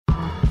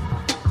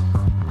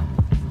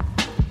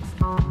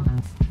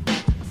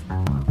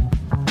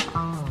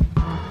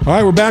All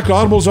right, we're back.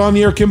 Audible's on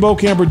the air. Kim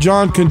Bokamper,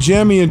 John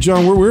Congemi, and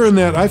John, we're in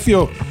that. I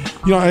feel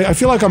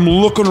like I'm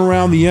looking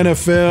around the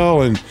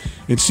NFL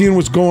and seeing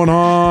what's going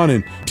on,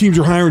 and teams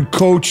are hiring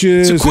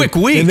coaches. It's a quick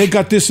week. And they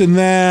got this and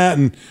that,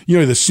 and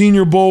the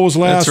Senior Bowl was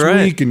last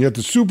week, and you got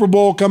the Super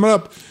Bowl coming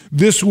up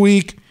this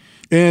week,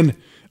 and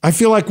I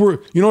feel like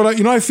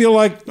I feel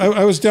like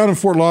I was down in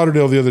Fort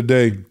Lauderdale the other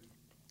day.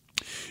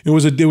 It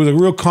was a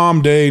real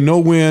calm day, no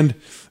wind.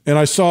 And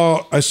I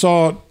saw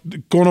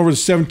going over the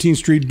 17th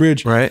Street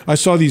Bridge. Right. I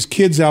saw these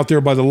kids out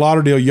there by the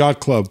Lauderdale Yacht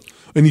Club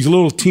in these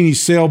little teeny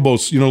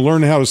sailboats,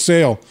 learning how to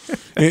sail.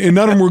 And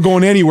none of them were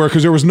going anywhere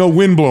because there was no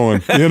wind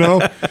blowing,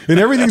 And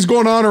everything's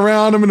going on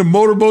around them, and the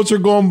motorboats are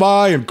going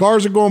by, and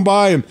cars are going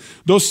by, and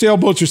those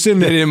sailboats are sitting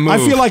there. They didn't move. I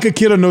feel like a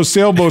kid on those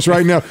sailboats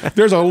right now.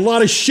 There's a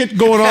lot of shit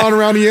going on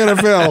around the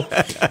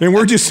NFL, and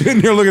we're just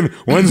sitting here looking,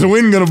 when's the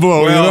wind going to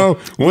blow,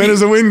 When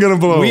is the wind going to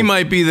blow? We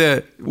might be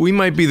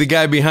the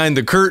guy behind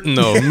the curtain,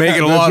 though,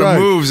 making a lot of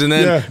moves and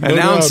then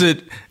announce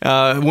it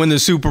when the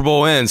Super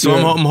Bowl ends. So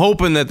I'm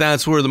hoping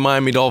that's where the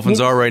Miami Dolphins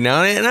are right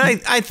now. And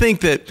I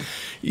think that,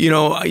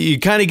 you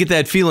kind of get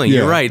that feeling. Yeah.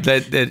 You're right,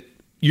 that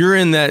you're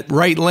in that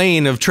right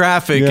lane of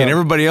traffic and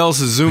everybody else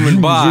is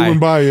zooming by.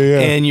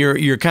 And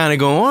you're kind of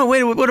going, oh,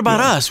 wait, what about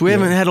us? We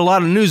haven't had a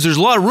lot of news. There's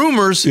a lot of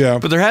rumors,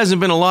 but there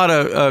hasn't been a lot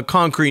of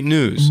concrete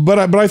news.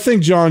 But I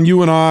think, John,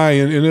 you and I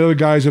and the other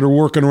guys that are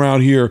working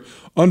around here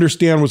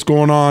understand what's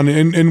going on,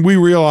 and we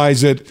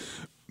realize that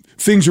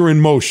things are in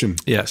motion.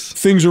 Yes.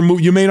 Things are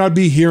you may not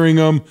be hearing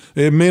them.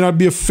 It may not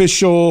be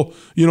official,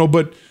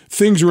 but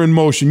things are in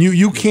motion.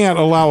 You can't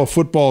allow a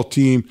football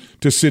team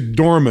to sit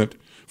dormant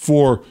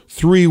for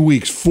 3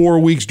 weeks, 4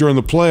 weeks during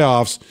the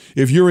playoffs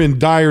if you're in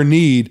dire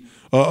need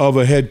of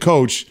a head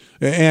coach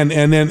and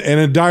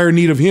in dire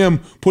need of him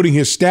putting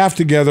his staff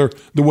together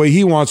the way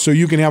he wants so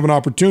you can have an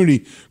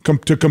opportunity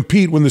to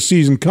compete when the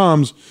season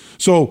comes.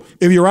 So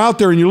if you're out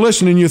there and you're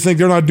listening and you think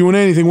they're not doing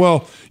anything,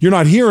 well, you're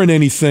not hearing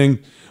anything.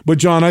 But,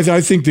 John,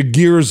 I think the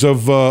gears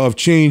of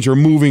change are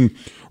moving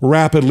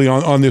rapidly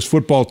on this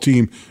football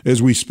team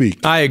as we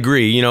speak. I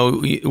agree.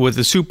 With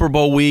the Super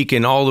Bowl week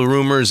and all the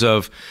rumors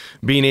of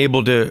being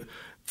able to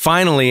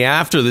finally,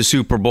 after the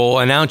Super Bowl,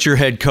 announce your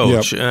head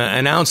coach,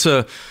 announce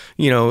a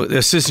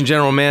assistant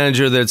general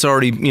manager that's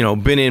already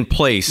been in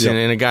place, and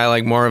a guy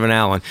like Marvin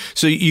Allen.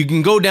 So you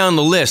can go down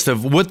the list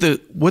of what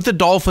the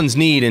Dolphins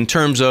need in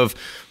terms of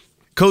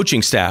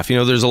coaching staff.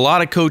 There's a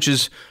lot of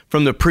coaches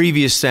from the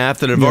previous staff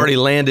that have already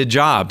landed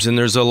jobs, and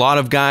there's a lot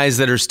of guys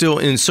that are still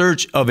in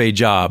search of a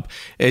job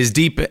as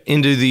deep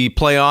into the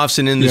playoffs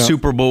and in the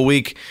Super Bowl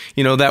week,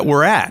 that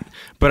we're at.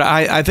 But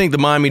I think the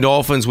Miami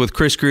Dolphins, with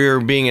Chris Greer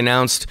being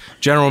announced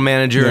general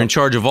manager in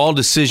charge of all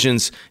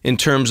decisions in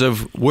terms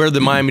of where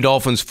the Miami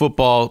Dolphins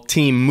football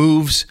team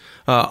moves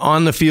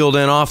on the field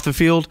and off the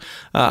field,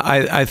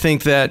 I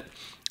think that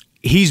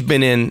he's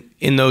been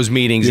in those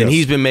meetings, and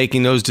he's been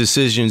making those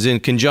decisions in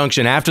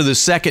conjunction. After the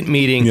second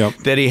meeting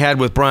that he had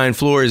with Brian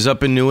Flores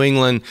up in New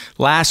England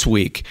last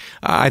week,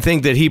 I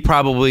think that he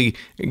probably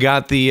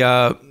got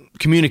the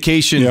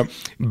communication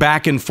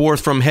back and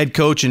forth from head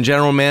coach and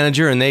general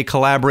manager, and they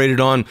collaborated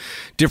on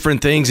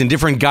different things and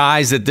different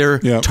guys that they're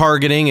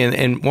targeting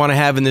and want to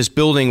have in this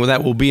building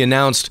that will be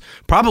announced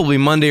probably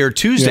Monday or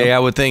Tuesday, I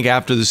would think,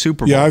 after the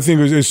Super Bowl. Yeah, I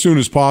think as soon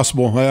as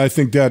possible. I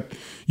think that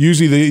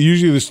usually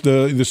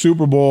the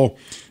Super Bowl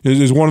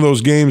is one of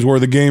those games where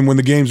when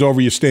the game's over,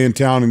 you stay in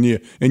town and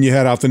you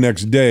head out the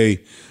next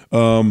day.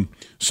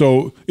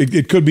 So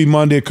it could be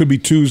Monday, it could be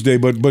Tuesday,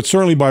 but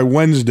certainly by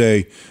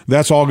Wednesday,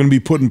 that's all going to be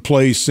put in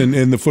place,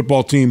 and the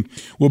football team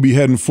will be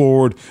heading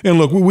forward. And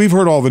look, we've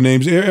heard all the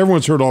names.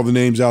 Everyone's heard all the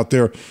names out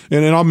there,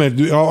 and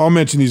I'll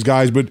mention these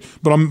guys, but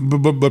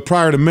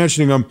prior to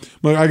mentioning them,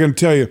 I can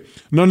tell you,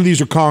 none of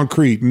these are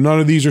concrete. None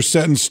of these are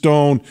set in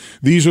stone.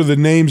 These are the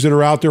names that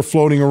are out there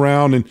floating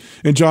around.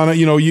 And John,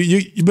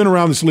 you've been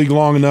around this league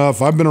long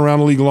enough. I've been around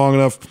the league long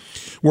enough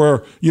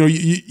where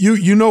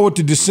you know what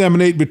to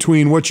disseminate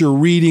between what you're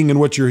reading and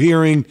what you're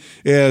hearing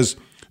as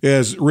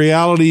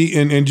reality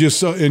and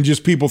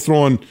just people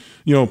throwing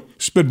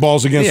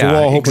spitballs against the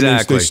wall hoping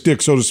they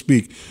stick, so to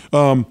speak.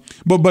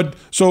 But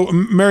so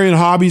Marion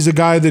Hobby's a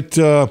guy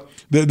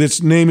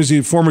that's name is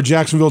the former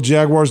Jacksonville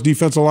Jaguars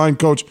defensive line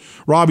coach.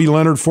 Robbie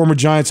Leonard, former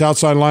Giants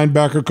outside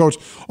linebacker coach.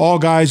 All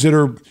guys that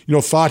are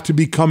thought to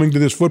be coming to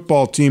this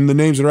football team. The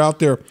names that are out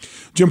there.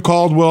 Jim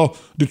Caldwell,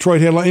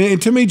 Detroit headline.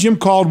 And to me, Jim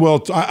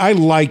Caldwell,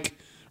 I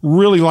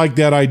really like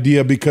that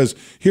idea, because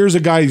here's a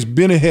guy who's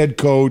been a head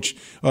coach.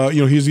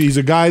 He's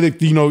a guy that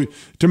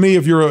to me,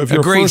 if you're a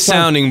great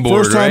sounding board,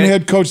 first time right?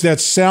 head coach, that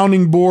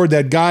sounding board,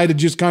 that guy to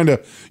just kind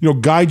of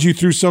guide you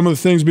through some of the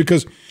things,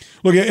 because.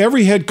 Look,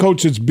 every head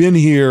coach that's been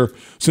here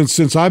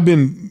since I've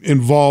been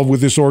involved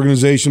with this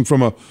organization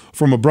from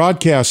a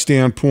broadcast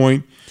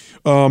standpoint,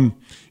 they've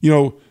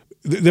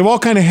all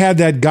kind of had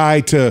that guy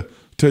to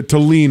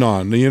lean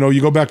on. You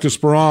go back to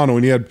Sperano,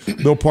 and you had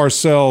Bill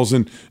Parcells,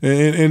 and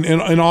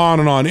on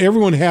and on.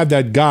 Everyone had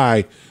that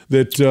guy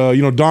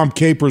that Dom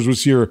Capers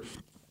was here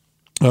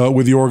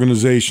with the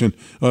organization.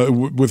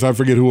 With I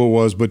forget who it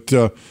was, but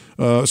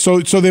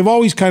so they've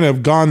always kind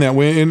of gone that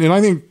way. And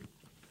I think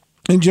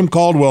Jim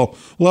Caldwell,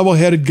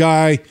 level-headed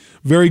guy,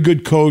 very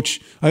good coach.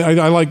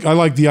 I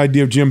like the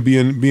idea of Jim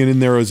being in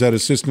there as that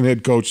assistant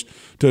head coach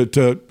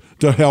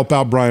to help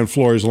out Brian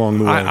Flores along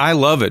the way. I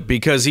love it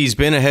because he's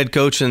been a head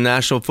coach in the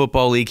National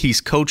Football League. He's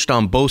coached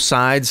on both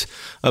sides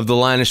of the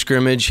line of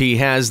scrimmage. He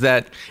has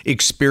that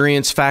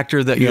experience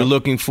factor that you're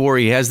looking for.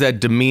 He has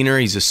that demeanor.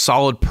 He's a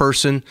solid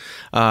person.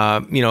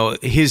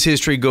 His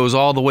history goes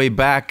all the way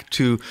back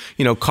to,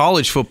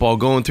 college football,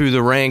 going through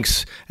the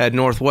ranks at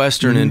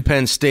Northwestern and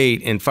Penn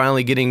State and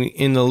finally getting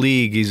in the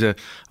league. He's a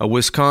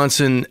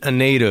Wisconsin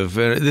native.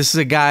 This is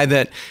a guy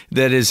that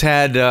has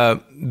had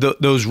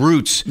those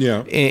roots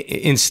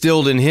instilled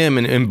in him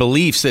and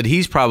beliefs that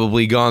he's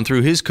probably gone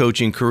through his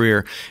coaching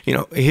career.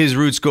 His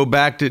roots go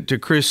back to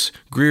Chris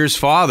Greer's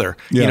father,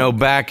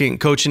 back in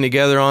coaching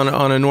together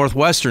on a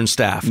Northwestern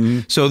staff.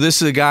 So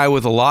this is a guy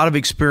with a lot of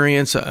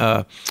experience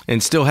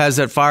and still has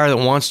that fire that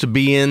wants to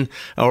be in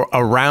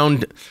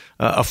around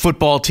a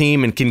football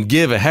team and can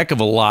give a heck of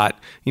a lot,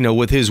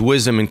 with his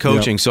wisdom and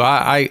coaching. So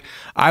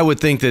I would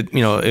think that,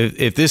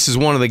 if this is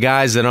one of the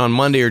guys that on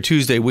Monday or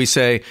Tuesday we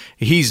say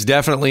he's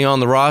definitely on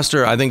the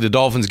roster, I think the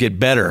Dolphins get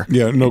better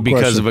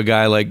because of a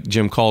guy like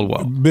Jim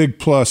Caldwell. Big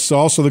plus.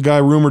 Also the guy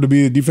rumored to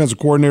be the defensive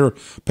coordinator,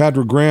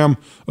 Patrick Graham,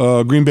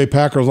 Green Bay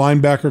Packers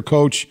linebacker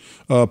coach,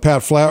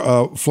 Pat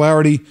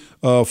Flaherty,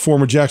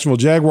 former Jacksonville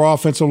Jaguar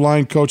offensive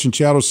line coach, and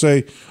Chad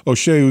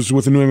O'Shea, who's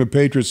with the New England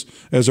Patriots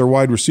as their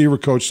wide receiver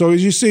coach. So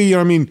as you see,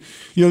 and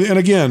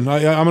again,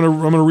 I'm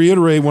gonna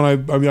reiterate when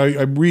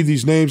I read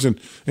these names and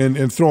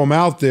throw them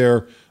out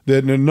there,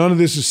 that none of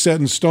this is set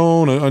in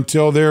stone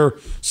until they're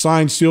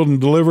signed, sealed, and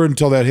delivered,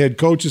 until that head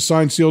coach is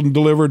signed, sealed, and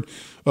delivered.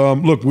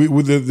 Look,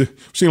 we've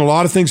seen a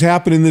lot of things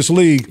happen in this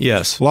league.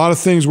 Yes. A lot of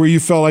things where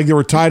you felt like they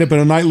were tied up in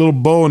a nice little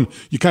bow, and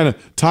you kind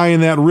of tying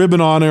that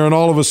ribbon on there, and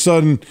all of a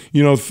sudden,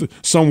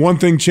 one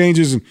thing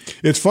changes. And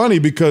it's funny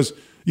because,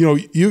 there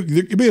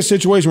could be a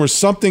situation where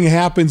something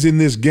happens in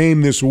this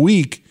game this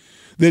week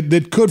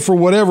that could, for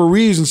whatever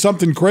reason,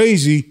 something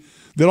crazy,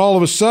 that all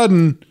of a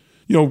sudden,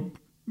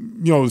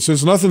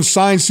 since nothing's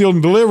signed, sealed,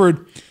 and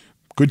delivered,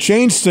 could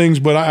change things.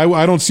 But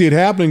I don't see it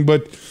happening.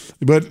 But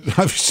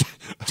I've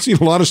seen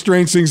a lot of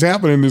strange things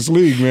happen in this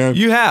league, man.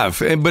 You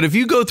have. But if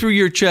you go through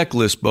your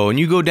checklist, Bo, and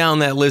you go down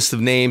that list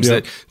of names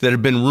that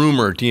have been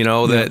rumored,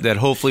 that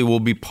hopefully will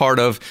be part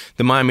of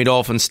the Miami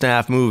Dolphins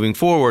staff moving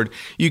forward,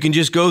 you can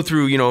just go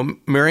through,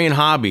 Marion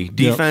Hobby,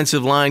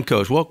 defensive line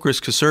coach. Well, Chris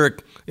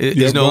Kasurek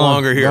is no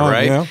longer here,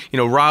 right?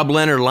 Yeah. Rob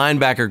Leonard,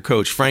 linebacker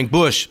coach. Frank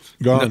Bush,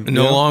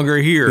 no longer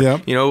here.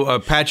 Yeah.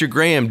 Patrick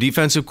Graham,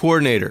 defensive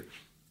coordinator.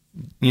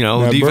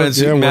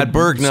 Matt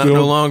Burke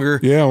no longer,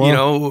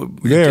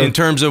 in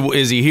terms of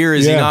is he here,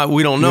 is he not,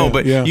 we don't know.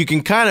 But you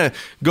can kind of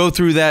go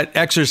through that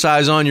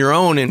exercise on your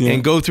own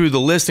and go through the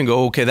list and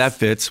go, okay, that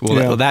fits.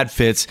 Well, that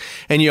fits.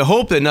 And you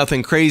hope that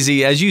nothing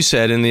crazy, as you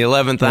said, in the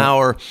 11th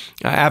hour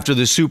after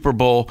the Super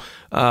Bowl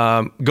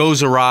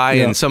goes awry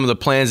and some of the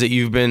plans that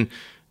you've been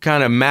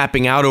kind of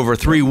mapping out over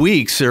 3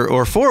 weeks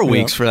or 4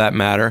 weeks for that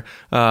matter,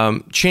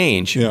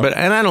 change. Yeah.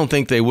 And I don't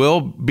think they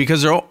will,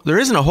 because there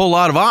isn't a whole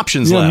lot of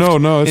options left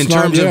in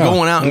terms of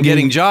going out and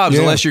getting jobs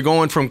unless you're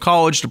going from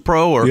college to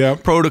pro or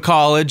pro to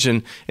college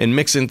and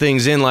mixing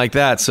things in like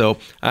that. So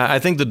I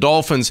think the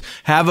Dolphins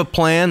have a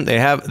plan. They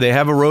have a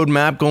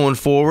roadmap going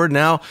forward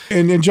now.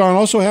 And John,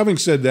 also having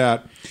said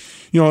that,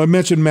 I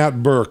mentioned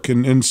Matt Burke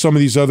and some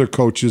of these other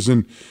coaches.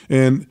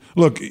 And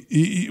look,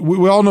 we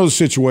all know the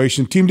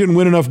situation. Team didn't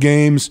win enough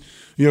games,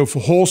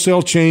 for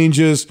wholesale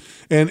changes,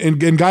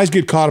 and guys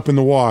get caught up in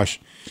the wash,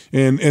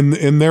 and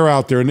they're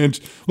out there. And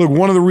look,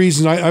 one of the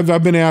reasons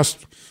I've been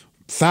asked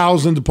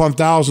thousands upon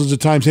thousands of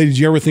times, hey, did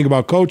you ever think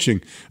about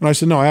coaching? And I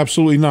said, no,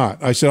 absolutely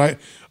not. I said,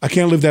 I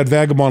can't live that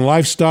vagabond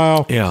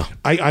lifestyle. Yeah.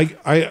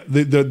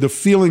 The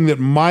feeling that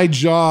my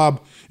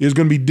job is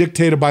going to be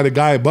dictated by the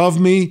guy above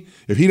me.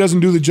 If he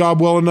doesn't do the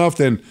job well enough,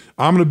 then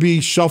I'm going to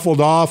be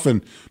shuffled off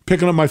and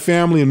picking up my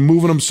family and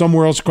moving them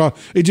somewhere else.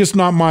 It's just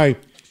not my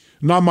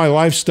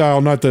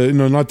lifestyle, not the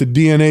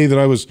DNA that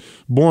I was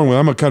born with.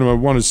 I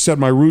want to set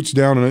my roots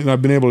down, and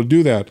I've been able to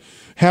do that.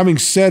 Having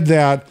said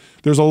that,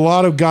 there's a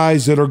lot of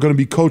guys that are going to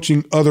be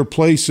coaching other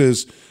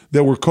places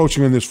that we're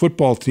coaching on this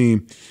football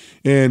team,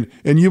 and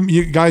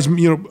you guys,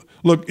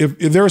 look, if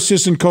they're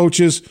assistant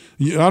coaches,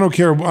 I don't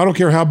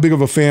care how big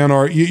of a fan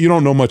are you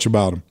don't know much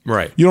about them.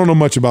 Right. You don't know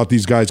much about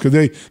these guys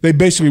because they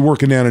basically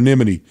work in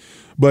anonymity.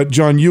 But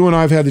John, you and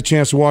I have had the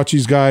chance to watch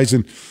these guys,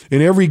 and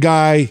every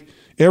guy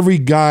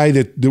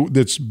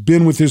that's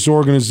been with this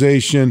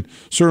organization,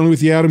 certainly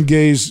with the Adam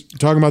Gase,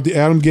 talking about the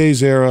Adam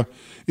Gase era,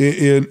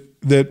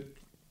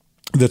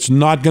 that's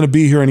not going to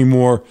be here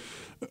anymore.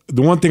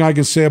 The one thing I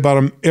can say about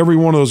them, every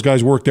one of those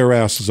guys worked their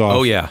asses off.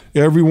 Oh, yeah.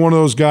 Every one of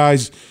those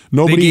guys,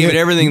 nobody gave it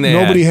everything they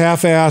nobody had.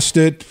 half-assed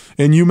it.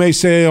 And you may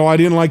say, oh, I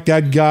didn't like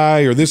that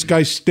guy, or this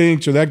guy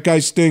stinks, or that guy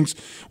stinks.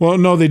 Well,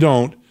 no, they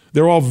don't.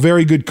 They're all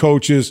very good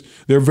coaches.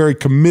 They're very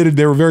committed.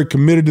 They were very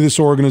committed to this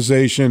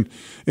organization,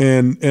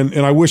 and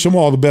I wish them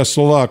all the best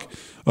of luck.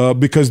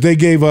 because they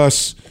gave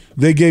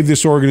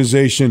this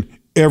organization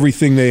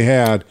everything they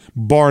had,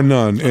 bar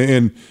none.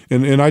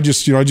 And I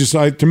just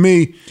to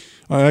me,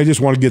 I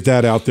just want to get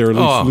that out there.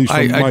 At least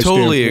from my I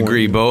totally standpoint.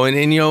 agree, Bo.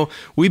 And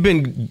we've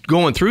been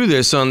going through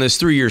this on this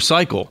 3-year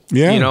cycle.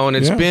 Yeah. And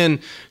it's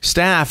been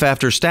staff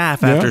after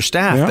staff after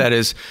staff. Yeah. That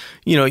is,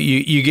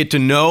 you get to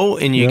know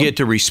and you get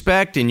to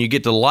respect and you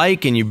get to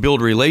like and you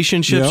build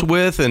relationships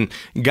with, and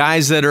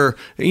guys that are,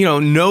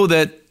 know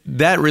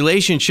that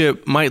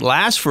relationship might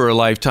last for a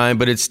lifetime,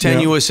 but it's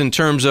tenuous in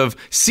terms of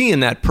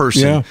seeing that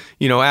person,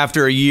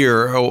 after a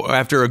year or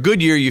after a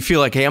good year, you feel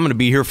like, hey, I'm going to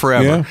be here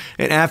forever. Yeah.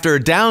 And after a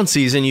down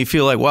season, you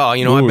feel like, well,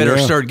 I better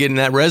start getting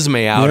that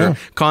resume out or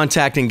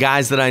contacting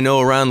guys that I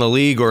know around the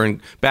league or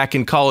back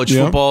in college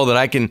football that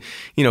I can,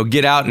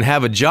 get out and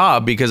have a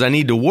job because I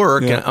need to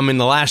work. Yeah. I'm in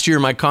the last year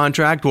of my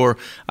contract, or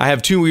I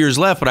have 2 years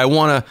left, but I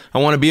want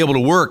to be able to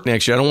work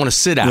next year. I don't want to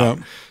sit out.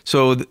 Yeah.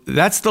 So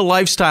that's the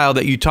lifestyle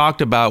that you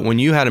talked about when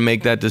you had to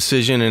make that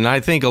decision, and I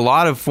think a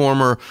lot of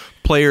former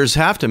players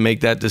have to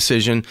make that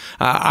decision.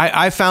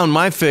 I found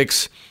my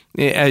fix,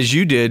 as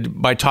you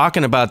did, by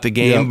talking about the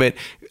game, but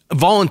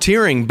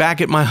volunteering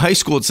back at my high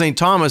school at St.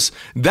 Thomas,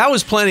 that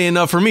was plenty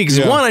enough for me because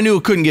one, I knew I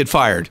couldn't get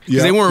fired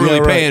because they weren't really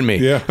paying me.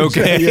 Yeah.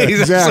 Okay, Yeah,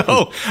 exactly.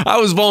 So I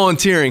was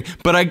volunteering,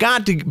 but I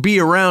got to be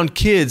around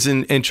kids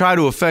and try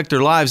to affect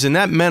their lives, and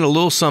that meant a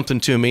little something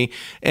to me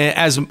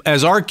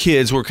as our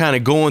kids were kind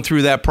of going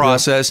through that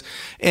process,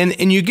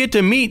 and you get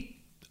to meet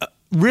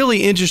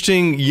really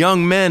interesting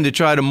young men to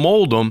try to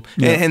mold them.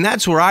 And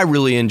that's where I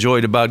really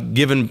enjoyed about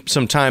giving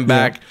some time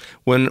back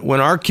when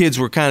our kids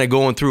were kind of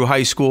going through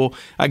high school.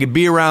 I could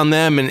be around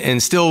them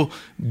and still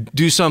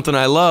do something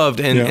I loved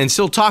and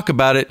still talk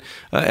about it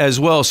as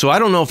well. So I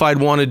don't know if I'd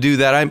want to do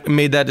that. I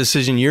made that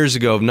decision years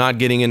ago of not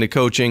getting into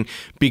coaching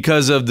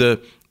because of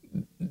the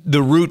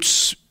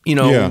roots,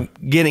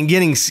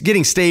 getting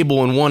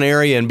stable in one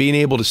area and being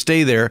able to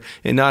stay there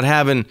and not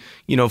having,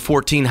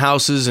 14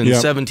 houses and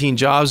 17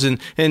 jobs and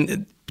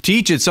to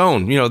each its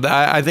own.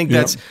 I think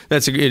it's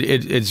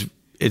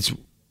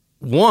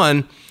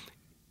one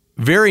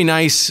very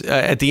nice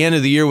at the end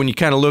of the year when you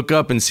kind of look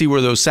up and see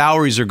where those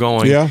salaries are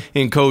going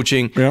in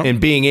coaching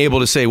and being able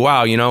to say,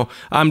 wow,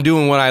 I'm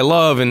doing what I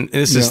love and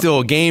this is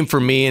still a game for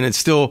me and it's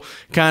still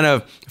kind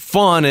of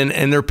fun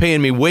and they're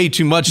paying me way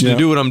too much to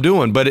do what I'm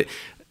doing. But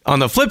on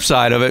the flip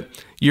side of it,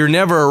 you're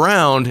never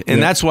around,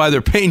 and that's why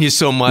they're paying you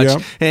so much.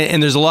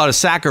 And there's a lot of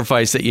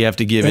sacrifice that you have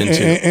to give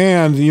into.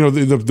 And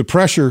the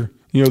pressure.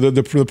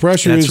 The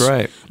pressure That's is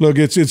right. Look,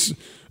 it's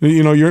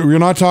you're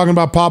not talking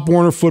about Pop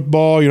Warner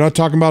football. You're not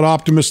talking about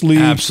Optimist League.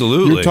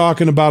 Absolutely, you're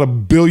talking about a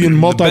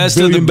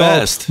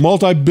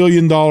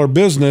multi-billion dollar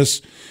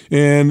business,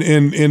 and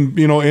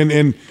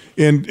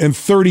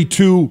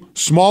 32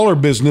 smaller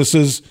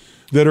businesses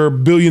that are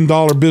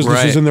billion-dollar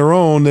businesses in their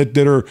own, that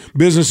are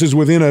businesses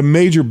within a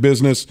major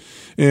business,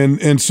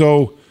 and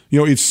so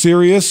it's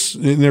serious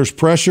and there's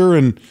pressure.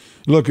 And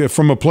look,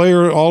 from a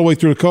player all the way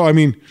through the coach, I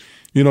mean,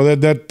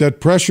 that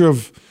pressure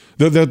of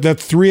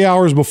that 3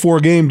 hours before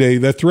game day,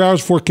 that 3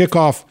 hours before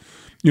kickoff.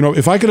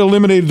 If I could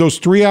eliminate those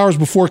 3 hours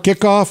before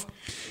kickoff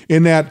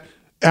in that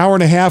hour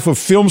and a half of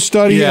film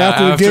study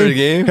after the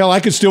game, hell,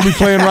 I could still be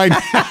playing right now.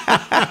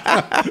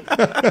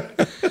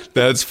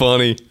 That's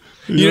funny.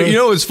 You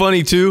know what's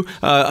funny too?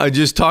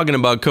 Just talking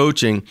about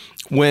coaching.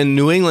 When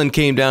New England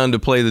came down to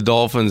play the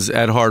Dolphins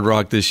at Hard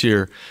Rock this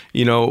year,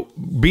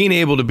 being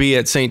able to be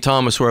at St.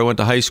 Thomas where I went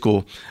to high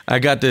school, I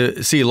got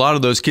to see a lot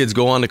of those kids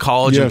go on to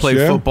college and play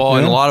football,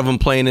 and a lot of them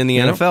playing in the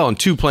NFL, and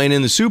 2 playing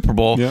in the Super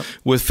Bowl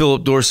with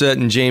Philip Dorsett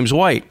and James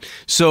White.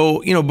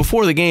 So,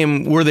 before the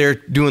game, we're there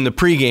doing the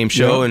pregame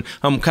show, and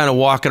I'm kind of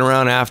walking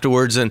around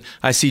afterwards, and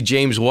I see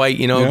James White,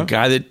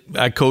 guy that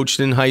I coached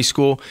in high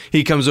school.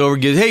 He comes over,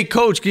 hey,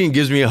 coach,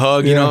 gives me a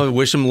hug,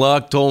 wish him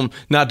luck, told him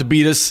not to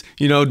beat us,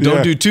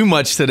 don't do too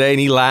much today, and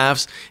he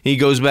laughs. He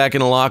goes back in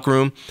the locker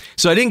room.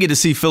 So I didn't get to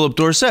see Philip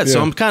Dorsett.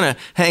 So I'm kind of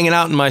hanging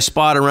out in my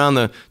spot around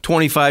the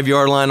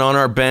 25-yard line on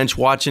our bench,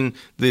 watching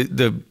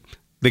the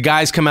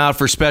guys come out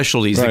for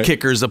specialties, the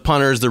kickers, the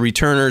punters, the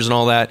returners, and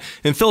all that.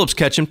 And Philip's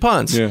catching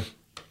punts.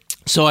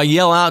 So I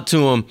yell out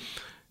to him,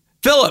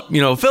 Philip,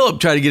 Philip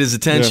tried to get his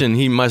attention.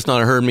 He must not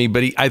have heard me,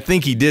 but I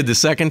think he did the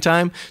second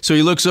time. So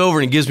he looks over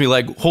and he gives me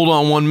hold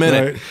on 1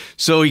 minute.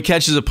 So he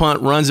catches a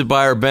punt, runs it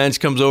by our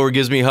bench, comes over,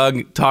 gives me a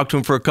hug, talk to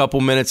him for a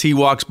couple minutes. He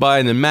walks by,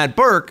 and then Matt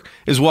Burke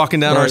is walking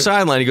down our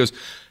sideline. He goes,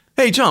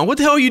 hey, John, what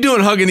the hell are you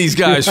doing hugging these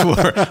guys for?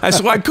 I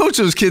said, well, I coached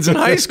those kids in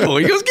high school.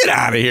 He goes, get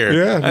out of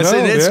here. I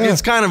said,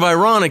 it's kind of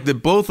ironic that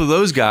both of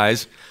those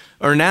guys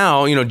are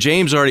now,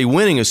 James already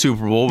winning a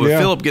Super Bowl, but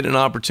Philip getting an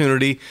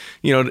opportunity,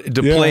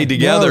 to play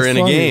together in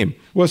a game.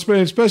 Well,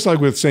 especially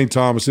with St.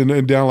 Thomas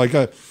and down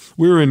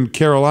we were in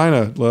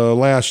Carolina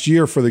last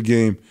year for the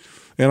game,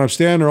 and I'm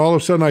standing there. All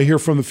of a sudden, I hear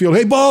from the field,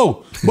 "Hey,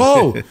 Bo!"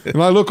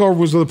 And I look over,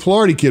 was the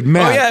Flaherty kid,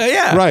 Matt. Oh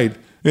yeah, right.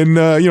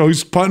 And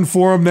he's punting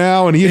for him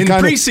now, and he in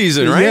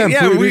preseason, right?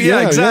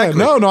 Yeah, exactly.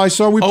 No, I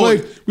saw we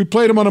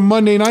played him on a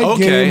Monday night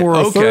game or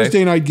a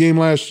Thursday night game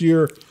last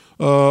year.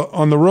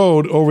 On the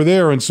road over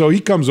there, and so he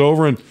comes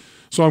over and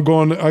So I'm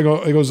going. I go.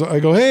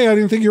 Hey, I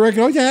didn't think you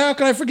recognized. Oh, yeah, how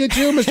can I forget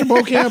you, Mr.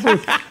 Beaucamp?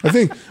 I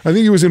think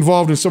he was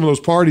involved in some of those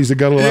parties that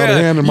got a little out of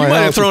hand in my house. You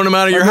might have thrown him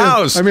out of your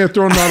house. I may have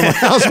thrown him out of my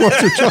house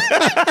once or twice.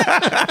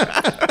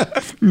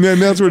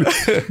 And that's what.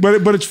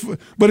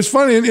 But it's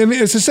funny, and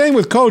it's the same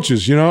with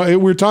coaches. You know,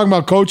 we're talking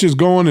about coaches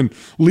going and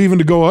leaving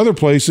to go other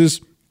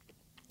places.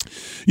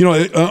 You know,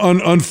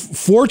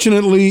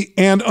 unfortunately,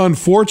 there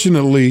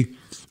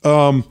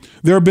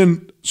have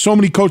been so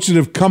many coaches that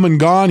have come and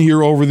gone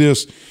here over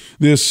this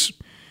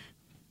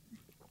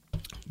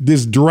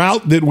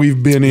drought that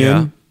we've been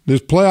in,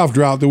 this playoff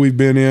drought that we've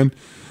been in,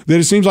 that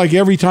it seems like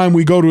every time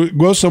we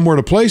go somewhere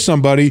to play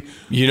somebody,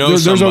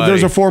 there's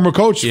a former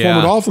coach,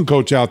 former Dolphin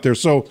coach out there.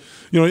 So,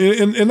 you know,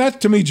 and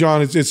that to me,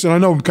 John, it's and I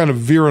know I'm kind of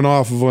veering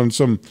off of on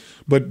some,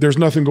 but there's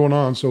nothing going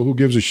on, so who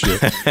gives a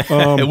shit?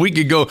 We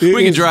could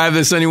drive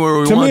this anywhere we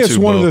want to. To me, it's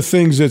one of the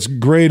things that's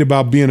great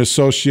about being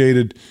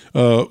associated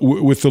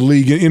with the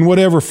league in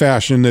whatever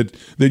fashion that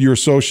you're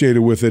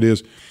associated with it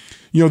is.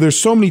 You know, there's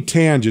so many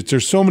tangents.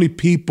 There's so many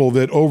people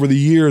that over the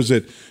years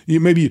that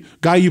maybe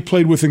guy you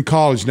played with in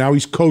college, now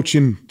he's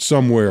coaching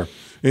somewhere.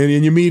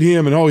 And you meet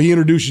him, and he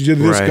introduces you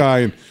to this guy,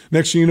 and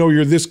next thing you know,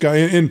 you're this guy,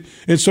 and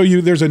so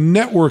there's a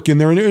network in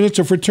there, and it's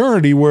a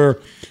fraternity where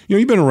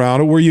you've been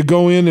around it, where you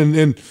go in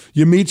and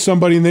you meet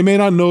somebody, and they may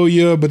not know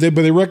you, but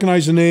they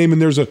recognize the name,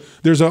 and there's an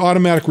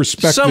automatic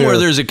respect somewhere. There.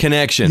 There's a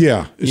connection,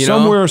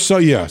 somewhere. So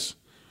yes,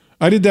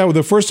 I did that with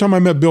the first time I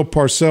met Bill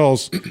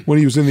Parcells when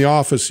he was in the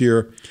office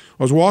here.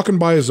 I was walking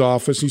by his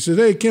office. He said,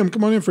 "Hey, Kim,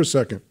 come on in for a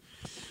second."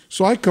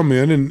 So I come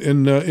in and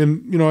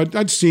you know,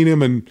 I'd seen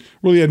him and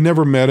really had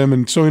never met him,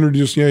 and so he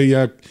introduced he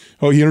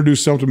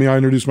introduced himself to me. I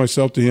introduced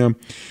myself to him,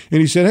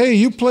 and he said, "Hey,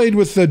 you played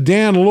with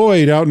Dan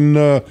Lloyd out in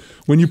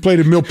when you played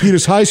at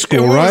Milpitas High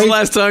School, when right?" was the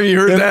last time you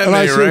heard that and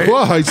name, I said, right?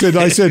 "Well,"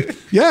 I said,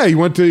 "Yeah, he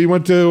went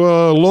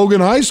to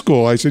Logan High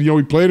School." I said,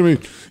 "We played him."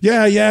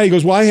 Yeah. He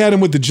goes, "Well, I had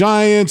him with the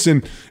Giants,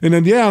 and then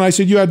and I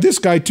said, "You had this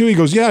guy too." He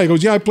goes, "Yeah."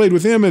 I played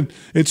with him, and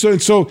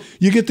so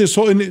you get this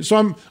whole. And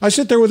so I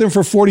sit there with him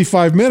for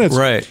 45 minutes,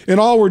 right? And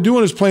all we're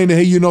doing is playing.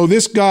 Hey, you know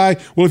this guy.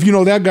 Well, if you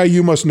know that guy,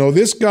 you must know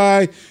this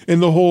guy,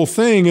 and the whole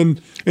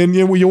thing. And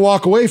you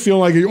walk away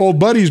feeling like old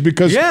buddies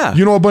because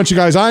you know a bunch of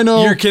guys I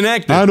know. You're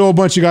connected. I know a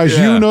bunch of guys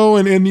you know,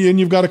 and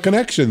you've got a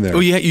connection there.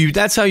 Well,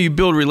 that's how you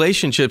build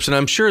relationships, and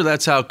I'm sure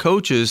that's how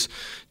coaches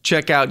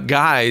check out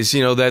guys,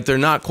 that they're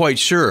not quite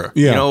sure.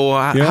 Yeah.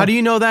 How do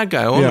you know that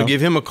guy? Oh, I'm going to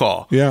give him a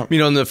call. Yeah.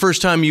 And the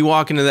first time you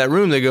walk into that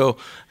room, they go,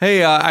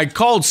 "Hey, I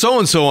called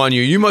so-and-so on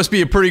you. You must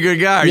be a pretty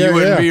good guy. Or you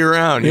wouldn't be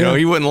around.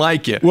 He wouldn't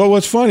like you." Well,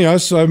 what's funny, I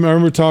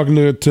remember talking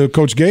to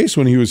Coach Gase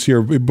when he was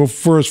here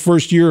before his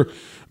first year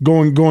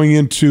going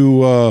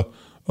into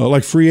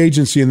like free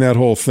agency and that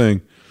whole thing.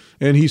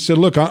 And he said,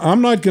 "Look,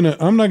 I'm not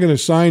gonna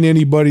sign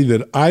anybody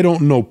that I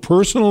don't know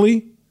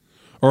personally,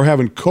 or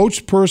haven't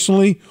coached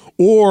personally,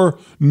 or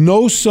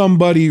know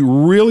somebody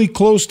really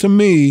close to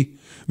me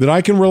that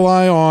I can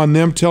rely on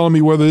them telling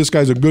me whether this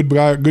guy's a good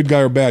guy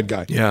or bad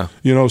guy." Yeah.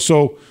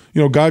 So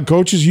God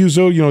coaches use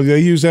they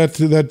use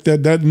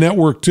that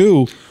network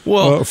too.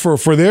 Well,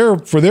 for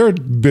their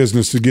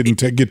business to get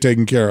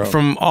taken care of.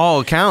 From all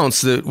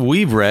accounts that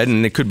we've read,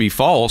 and it could be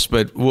false,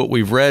 but what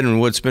we've read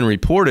and what's been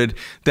reported,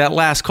 that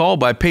last call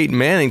by Peyton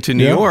Manning to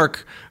New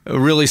York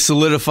really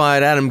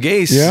solidified Adam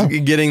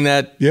Gase getting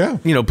that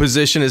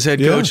position as head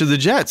coach of the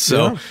Jets.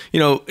 So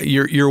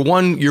you're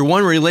one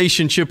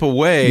relationship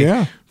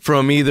away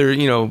from either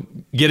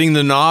getting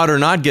the nod or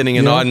not getting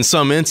a nod in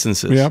some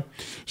instances. Yeah.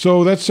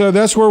 So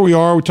that's where we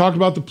are. We talked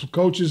about the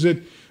coaches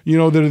that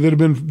that have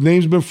been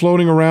names been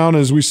floating around.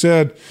 As we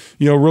said,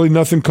 really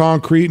nothing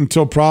concrete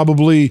until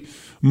probably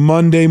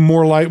Monday.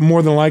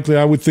 More than likely,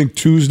 I would think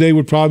Tuesday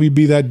would probably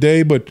be that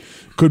day, but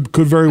could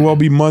very well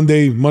be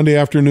Monday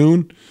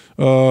afternoon.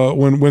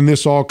 When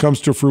this all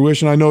comes to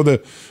fruition, I know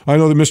that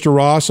Mr.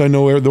 Ross, I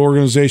know the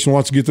organization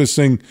wants to get this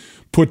thing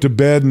put to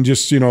bed and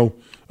just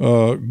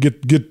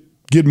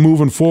get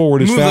moving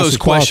forward as fast as possible. Move those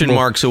question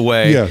marks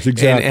away. Yes,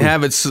 exactly. And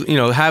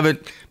have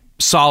it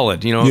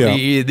solid.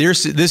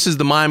 This is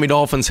the Miami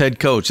Dolphins head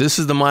coach. This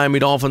is the Miami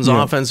Dolphins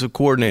offensive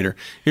coordinator.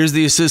 Here's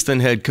the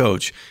assistant head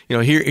coach.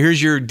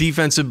 Here's your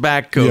defensive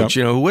back coach.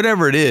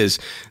 Whatever it is,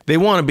 they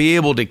want to be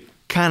able to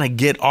kind of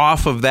get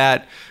off of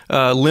that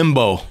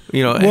limbo,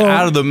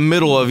 out of the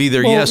middle of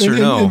either yes or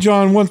no. And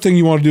John, one thing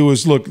you want to do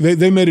is look.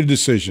 They made a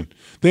decision.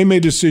 They made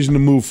a decision to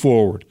move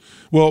forward.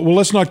 Well,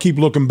 let's not keep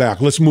looking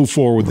back. Let's move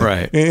forward.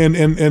 Right.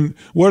 And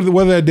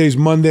whether that day's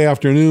Monday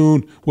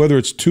afternoon, whether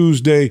it's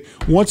Tuesday,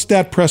 once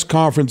that press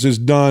conference is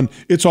done,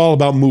 it's all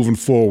about moving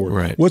forward.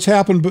 Right. What's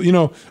happened, but I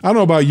don't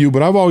know about you,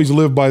 but I've always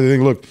lived by the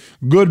thing, look,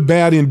 good,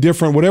 bad,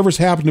 indifferent, whatever's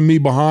happened to me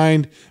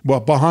behind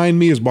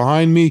me is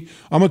behind me.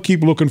 I'm going to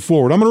keep looking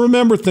forward. I'm going to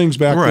remember things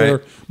back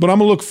there, but I'm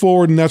going to look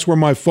forward, and that's where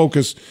my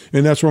focus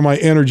and that's where my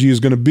energy is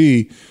going to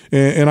be.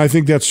 And I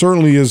think that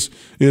certainly is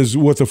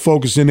what the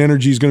focus and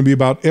energy is going to be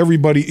about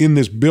everybody in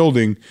this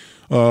building.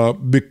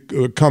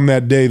 come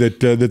that day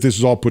that this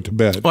is all put to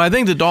bed. Well, I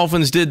think the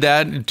Dolphins did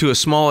that to a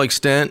small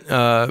extent,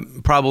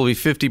 probably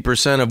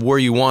 50% of where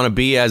you want to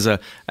be as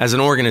an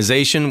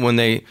organization. When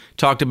they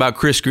talked about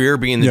Chris Greer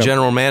being the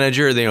general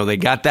manager, they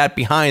got that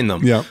behind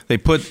them. Yeah. They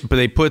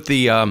put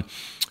the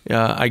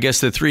I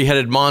guess the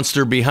three-headed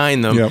monster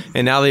behind them,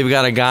 and now they've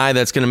got a guy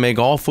that's going to make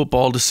all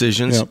football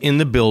decisions in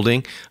the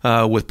building,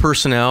 with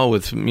personnel,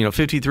 with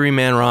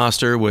 53-man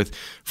roster, with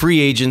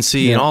free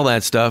agency and all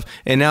that stuff.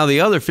 And now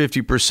the other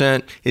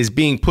 50% is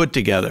being put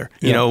together.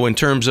 In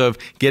terms of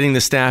getting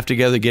the staff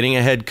together, getting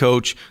a head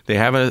coach. They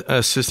have an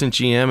assistant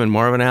GM and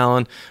Marvin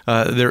Allen.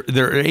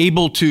 They're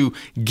able to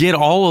get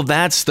all of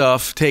that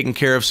stuff taken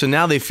care of. So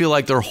now they feel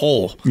like they're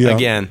whole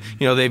again.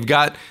 They've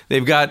got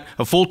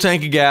a full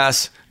tank of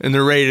gas, and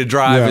they're ready to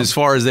drive as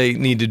far as they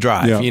need to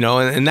drive,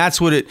 and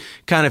that's what it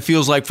kind of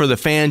feels like for the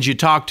fans you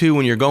talk to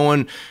when you're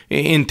going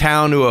in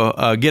town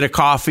to get a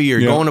coffee, or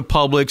you're going to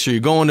Publix, or you're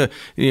going to,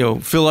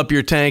 fill up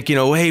your tank,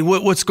 hey,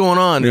 what's going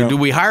on? Do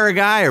we hire a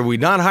guy? Or we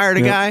not hired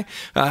a guy?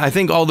 I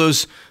think all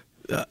those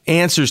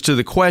answers to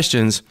the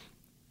questions,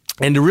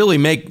 and to really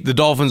make the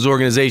Dolphins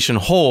organization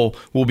whole,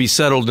 will be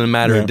settled in a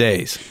matter of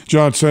days.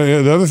 John,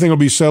 so the other thing will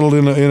be settled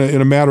in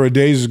a matter of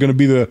days is going to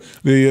be the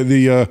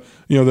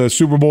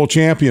Super Bowl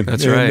champion.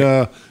 That's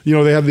right.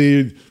 They have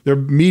their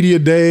media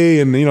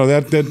day, and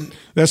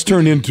that's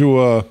turned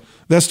into a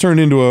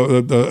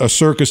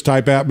circus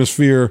type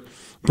atmosphere.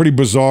 Pretty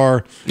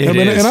bizarre. And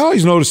I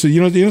always notice that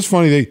it's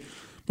funny,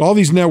 all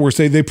these networks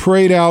they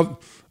parade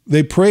out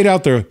their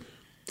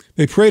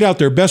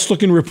best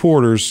looking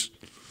reporters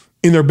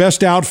in their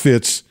best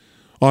outfits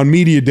on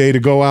media day to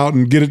go out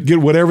and get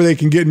whatever they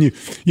can get. And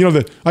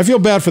I feel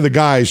bad for the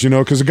guys,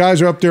 because the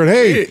guys are up there and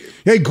hey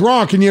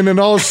Gronk, and then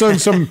all of a sudden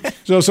some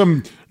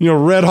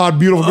red hot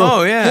beautiful girl.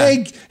 Oh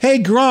yeah. Hey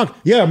Gronk.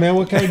 Yeah, man,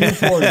 what can I do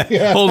for you?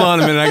 Yeah. Hold on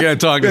a minute, I got to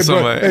talk to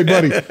somebody. Hey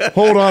buddy,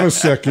 hold on a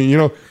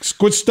second.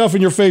 Quit stuffing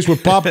your face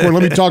with popcorn.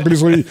 Let me talk to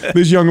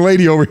this young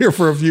lady over here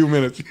for a few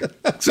minutes.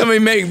 Somebody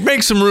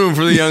make some room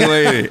for the young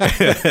lady.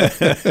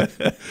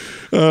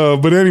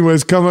 But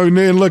anyways, come on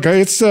and look.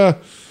 It's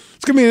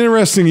gonna be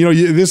interesting.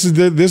 This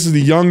is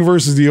the young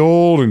versus the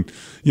old, and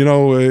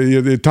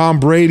Tom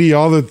Brady.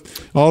 All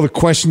the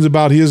questions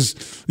about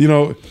his.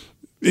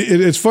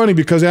 It's funny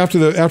because after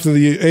the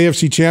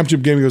AFC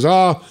Championship game, he goes,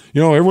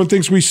 everyone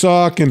thinks we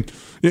suck, and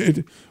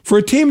for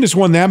a team that's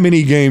won that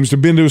many games to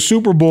been to a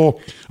Super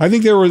Bowl, I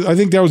think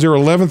that was their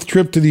 11th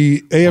trip to the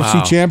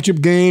AFC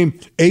Championship game,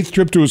 8th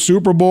trip to a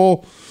Super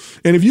Bowl.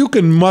 And if you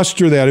can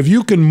muster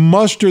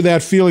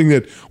that feeling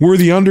that we're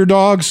the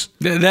underdogs,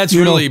 that's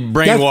really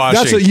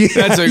brainwashing.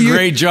 That's a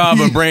great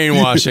job of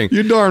brainwashing.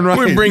 You're darn right.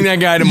 We bring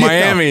that guy to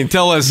Miami and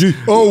tell us,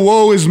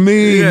 woe is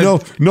me. Yeah.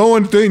 No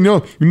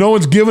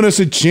one's giving us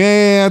a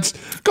chance.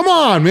 Come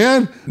on,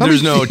 man.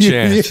 There's no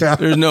chance. Yeah.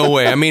 There's no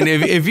way. I mean,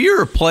 if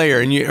you're a player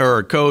and or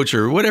a coach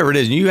or whatever it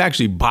is, and you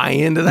actually buy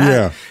into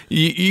that,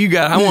 you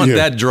got. I want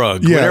that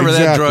drug. Whatever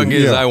that drug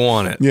is, I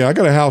want it. Yeah, I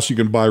got a house you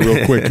can buy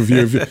real quick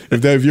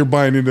if you're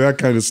buying into that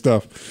kind of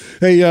stuff.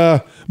 Hey,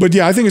 but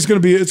yeah, I think it's going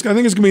to be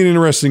an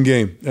interesting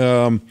game.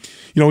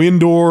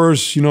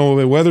 Indoors,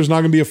 the weather's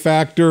not going to be a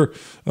factor.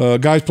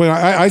 Guys playing.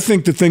 I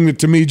think the thing that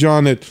to me,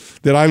 John,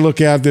 that I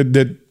look at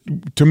that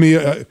to me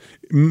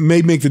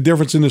may make the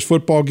difference in this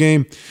football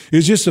game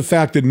is just the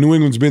fact that New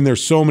England's been there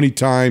so many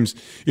times.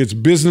 It's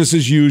business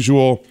as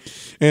usual,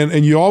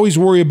 and you always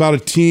worry about a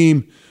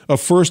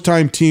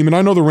first-time team. And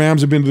I know the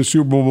Rams have been to the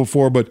Super Bowl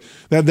before, but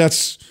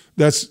that's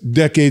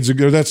decades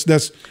ago.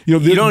 You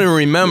don't even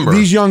remember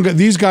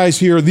these guys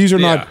here. These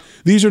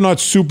are not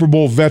Super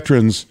Bowl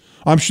veterans.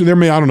 I'm sure there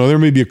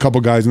may be a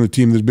couple guys in the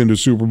team that's been to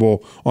Super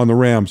Bowl on the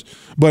Rams,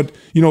 but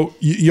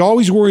you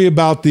always worry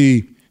about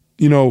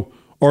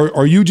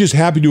are you just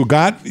happy to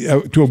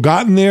have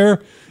gotten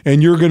there,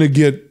 and you're going to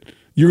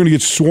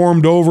get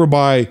swarmed over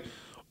by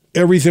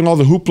everything, all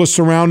the hoopla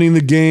surrounding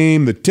the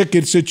game, the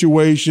ticket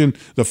situation,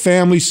 the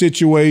family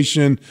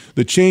situation,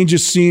 the change of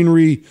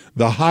scenery,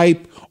 the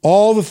hype,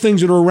 all the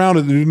things that are around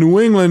it. New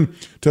England,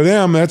 to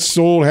them, that's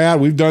old hat.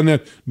 We've done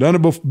that,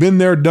 been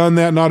there, done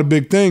that, not a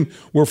big thing.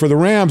 Where for the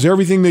Rams,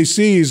 everything they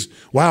see is,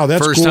 wow,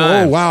 that's first cool.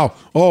 Time. Oh, wow.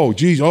 Oh,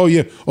 geez. Oh,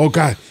 yeah. Oh,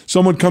 God.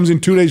 Someone comes in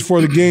 2 days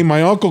before the game.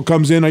 My uncle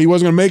comes in. He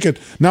wasn't going to make it.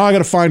 Now I got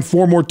to find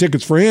 4 more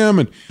tickets for him.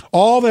 And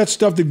all that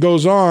stuff that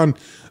goes on,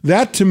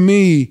 that to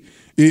me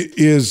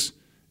is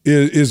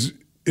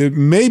it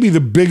may be the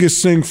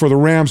biggest thing for the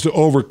Rams to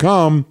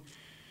overcome,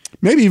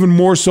 maybe even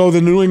more so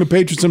than the New England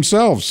Patriots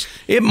themselves.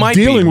 It might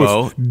dealing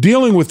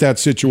with that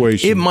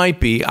situation. It might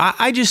be.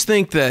 I just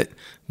think that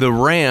the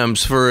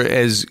Rams, for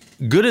as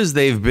good as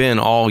they've been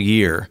all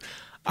year,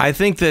 I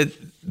think that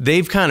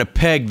they've kind of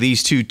pegged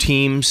these two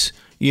teams,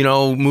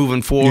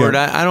 moving forward.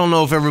 Yeah. I don't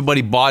know if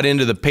everybody bought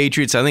into the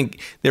Patriots. I think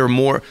they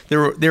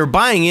were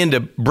buying into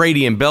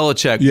Brady and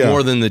Belichick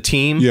more than the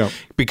team. Yeah.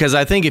 Because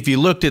I think if you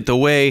looked at the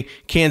way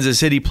Kansas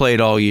City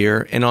played all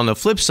year, and on the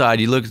flip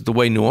side, you looked at the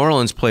way New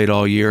Orleans played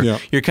all year,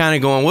 you're kind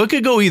of going, well, it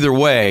could go either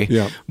way.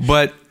 Yeah.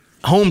 But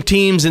home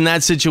teams in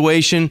that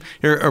situation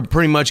are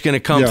pretty much going to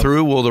come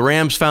through. Well, the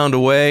Rams found a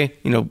way,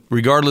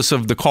 regardless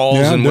of the calls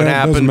and what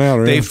happened,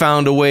 they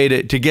found a way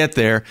to get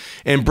there.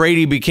 And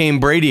Brady became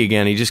Brady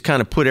again. He just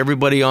kind of put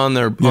everybody on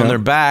their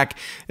back,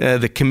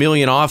 the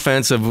chameleon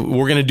offense of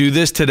we're going to do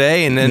this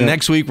today, and then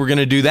next week we're going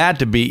to do that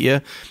to beat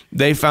you.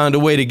 They found a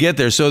way to get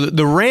there. So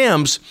the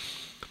Rams,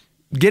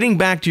 getting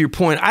back to your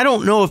point, I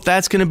don't know if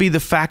that's going to be the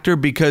factor,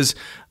 because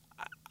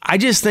I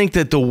just think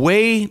that the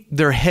way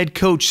their head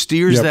coach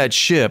steers that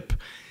ship,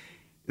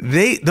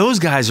 those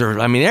guys are,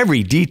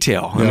 every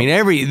detail.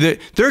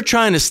 They're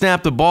trying to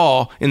snap the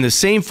ball in the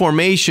same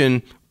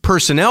formation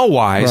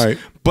personnel-wise,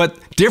 but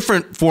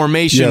different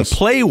formation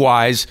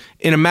play-wise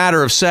in a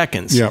matter of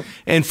seconds.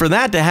 And for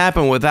that to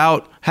happen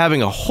without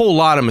having a whole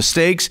lot of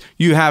mistakes,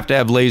 you have to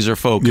have laser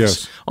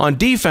focus. On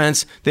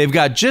defense, they've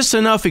got just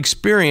enough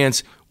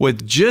experience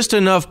with just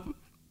enough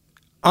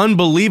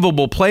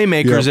unbelievable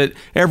playmakers at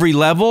every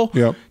level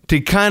to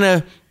kind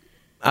of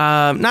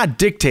not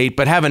dictate,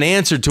 but have an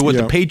answer to what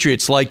the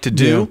Patriots like to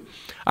do.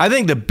 I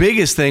think the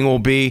biggest thing will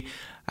be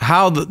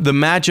how the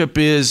matchup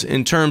is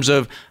in terms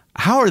of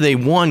how are they,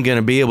 going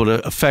to be able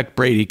to affect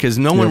Brady? Because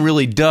no one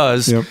really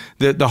does.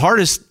 The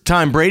hardest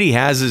time Brady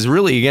has is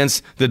really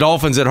against the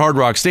Dolphins at Hard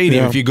Rock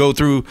Stadium. If you go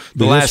through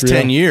the last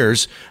 10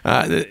 years,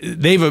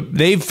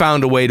 they've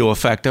found a way to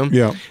affect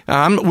him.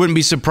 I wouldn't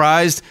be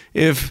surprised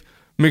if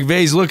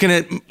McVay's looking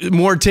at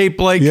more tape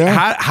like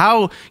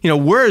how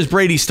where has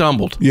Brady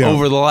stumbled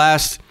over the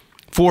last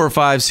 4 or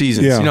 5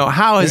 seasons?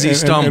 How has he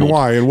stumbled? And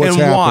why? And what's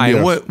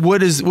happened?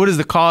 What is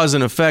the cause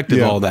and effect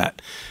of all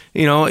that?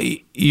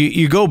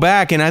 You go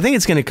back, and I think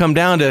it's going to come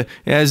down to,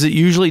 as it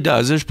usually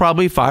does, there's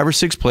probably 5 or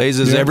 6 plays,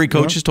 as every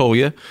coach has told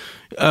you,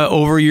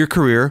 over your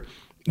career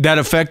that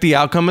affect the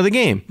outcome of the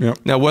game.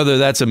 Now, whether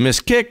that's a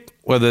missed kick,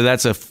 whether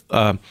that's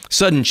a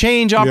sudden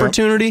change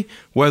opportunity,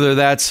 whether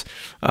that's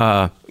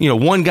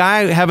one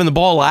guy having the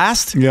ball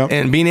last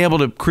and being able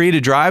to create a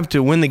drive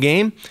to win the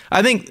game.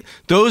 I think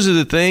those are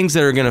the things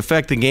that are going to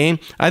affect the game.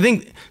 I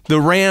think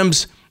the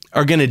Rams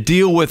are going to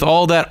deal with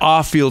all that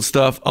off-field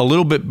stuff a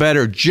little bit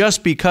better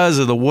just because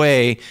of the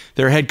way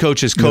their head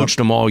coach has coached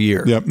them all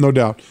year. No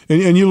doubt.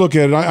 And you look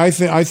at it,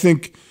 I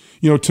think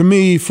to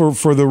me,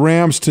 for the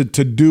Rams to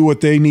do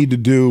what they need to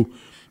do,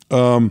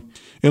 and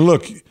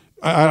look,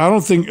 I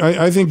think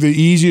the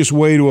easiest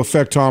way to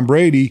affect Tom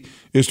Brady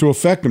is to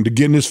affect him, to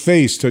get in his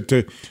face, to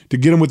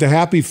get him with the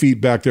happy feet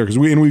back there. Because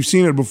we've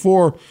seen it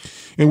before,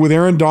 and with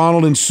Aaron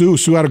Donald and Sue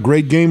had a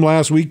great game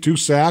last week, 2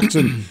 sacks,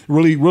 and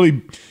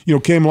really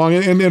came along.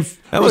 And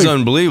that was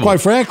unbelievable.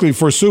 Quite frankly,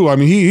 for Sue,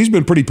 he's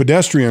been pretty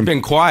pedestrian,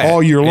 been quiet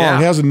all year long.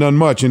 He hasn't done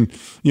much, and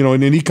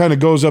then he kind of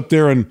goes up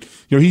there, and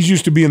he's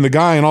used to being the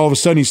guy, and all of a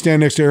sudden he's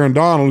standing next to Aaron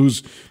Donald,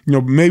 who's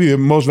maybe the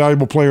most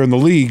valuable player in the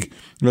league.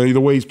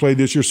 The way he's played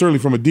this year, certainly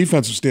from a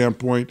defensive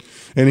standpoint,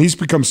 and he's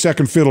become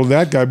second fiddle to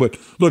that guy. But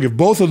look, if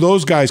both of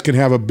those guys can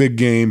have a big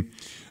game,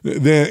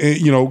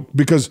 then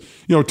because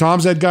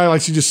Tom's that guy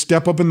likes to just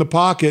step up in the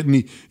pocket,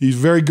 and he's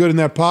very good in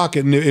that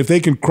pocket. And if they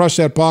can crush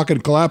that pocket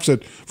and collapse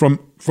it from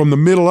the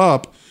middle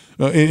up,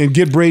 and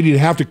get Brady to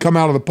have to come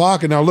out of the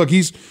pocket. Now, look,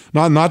 he's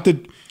not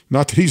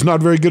that he's not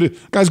very good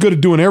at. Guy's good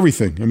at doing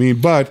everything.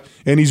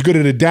 And he's good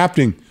at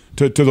adapting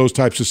to those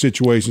types of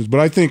situations. But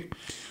I think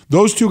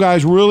those two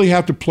guys really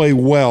have to play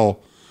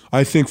well,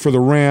 I think, for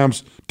the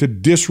Rams to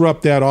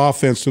disrupt that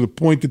offense to the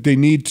point that they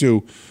need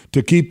to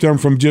keep them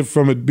from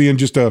it being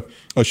just a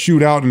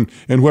shootout,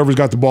 and whoever's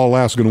got the ball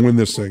last is going to win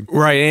this thing.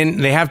 Right,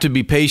 and they have to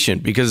be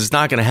patient because it's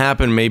not going to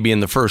happen maybe in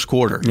the first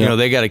quarter.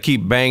 They got to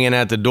keep banging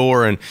at the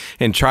door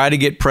and try to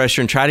get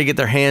pressure and try to get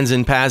their hands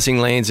in passing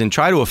lanes and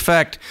try to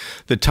affect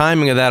the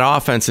timing of that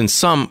offense in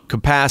some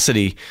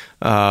capacity.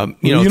 He's going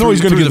to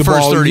get the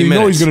ball. 30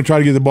 minutes. He's going to try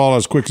to get the ball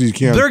as quick as he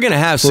can. They're going to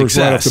have success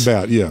right off the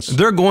bat. Yes,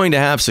 they're going to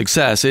have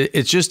success.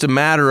 It's just a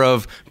matter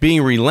of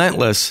being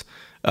relentless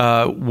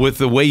with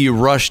the way you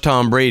rush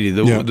Tom Brady,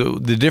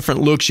 the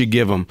different looks you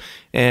give him,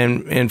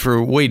 and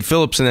for Wade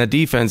Phillips in that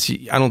defense,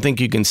 I don't think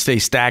you can stay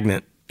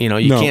stagnant. You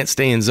can't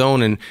stay in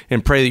zone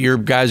and pray that your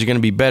guys are going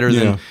to be better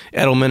than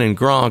Edelman and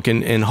Gronk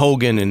and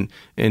Hogan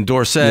and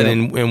Dorsett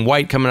and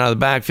White coming out of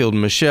the backfield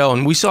and Michelle,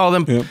 and we saw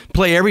them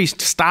play every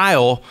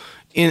style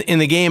in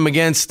the game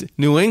against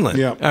New England,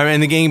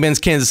 in the game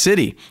against Kansas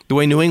City, the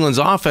way New England's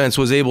offense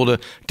was able to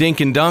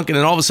dink and dunk, and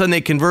then all of a sudden they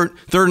convert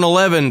 3rd and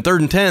 11, 3rd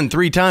and 10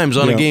 3 times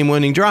on a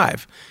game-winning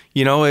drive.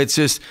 It's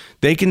just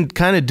they can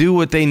kind of do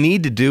what they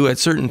need to do at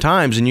certain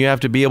times, and you have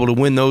to be able to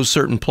win those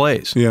certain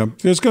plays. I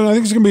think it's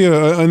going to be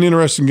an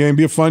interesting game,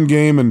 be a fun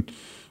game, and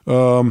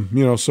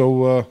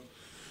so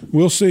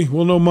we'll see.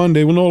 We'll know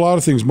Monday. We'll know a lot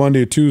of things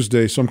Monday or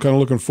Tuesday, so I'm kind of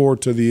looking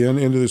forward to the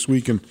end of this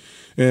week and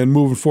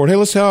moving forward. Hey,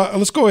 let's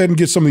go ahead and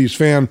get some of these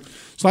fans.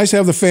 It's nice to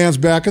have the fans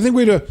back. I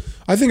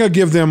think I'll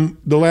give them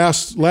the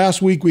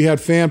last week we had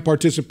fan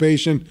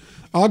participation.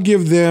 I'll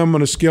give them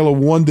on a scale of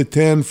 1 to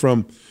 10,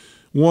 from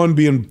 1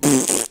 being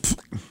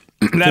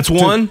that's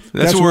 1.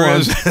 That's where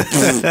it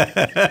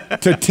is.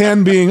 To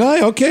 10 being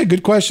okay,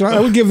 good question. I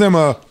would give them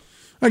a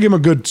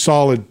good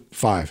solid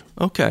 5.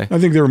 Okay, I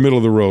think they were middle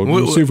of the road.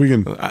 We'll see if we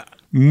can.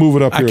 move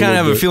it up here. I kind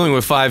of have a feeling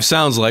what 5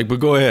 sounds like, but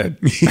go ahead.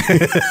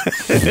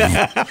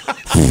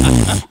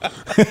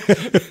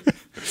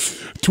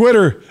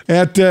 Twitter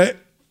at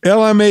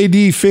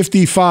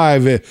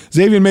LMAD55.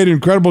 Xavien made an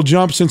incredible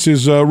jump since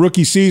his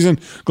rookie season.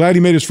 Glad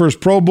he made his first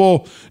Pro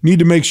Bowl. Need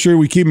to make sure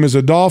we keep him as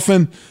a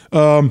Dolphin.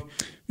 Came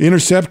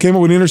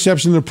up with an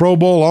interception in the Pro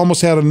Bowl.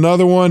 Almost had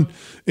another one.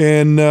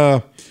 And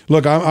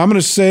look, I'm going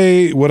to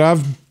say what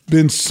I've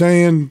been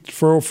saying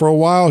for a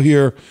while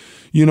here.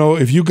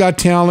 If you got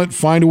talent,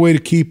 find a way to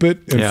keep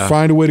it and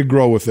find a way to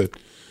grow with it.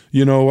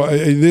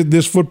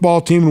 This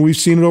football team, and we've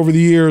seen it over the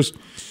years,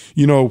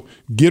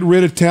 get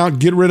rid of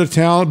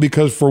talent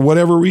because for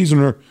whatever reason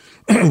or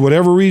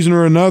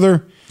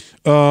another.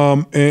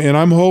 And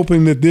I'm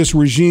hoping that this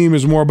regime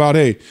is more about,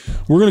 hey,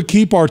 we're going to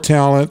keep our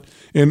talent,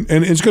 and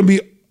it's going to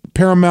be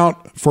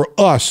paramount for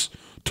us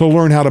to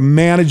learn how to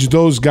manage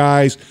those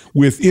guys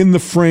within the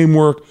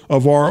framework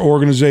of our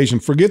organization.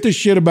 Forget this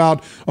shit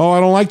about,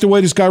 I don't like the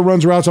way this guy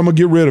runs routes, I'm going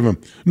to get rid of him.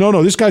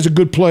 No, this guy's a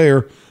good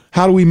player.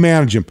 How do we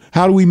manage him?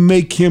 How do we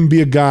make him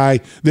be a guy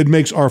that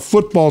makes our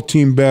football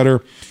team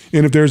better?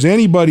 And if there's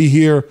anybody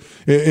here,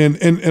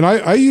 and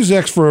I use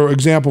X for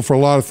example for a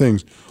lot of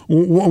things.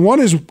 One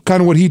is kind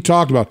of what he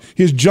talked about,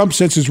 his jump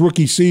since his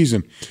rookie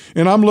season.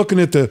 And I'm looking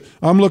at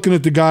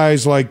the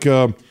guys like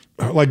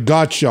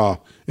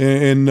Gottschall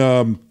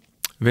and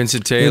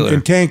Vincent Taylor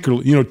and Tanker,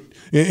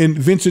 and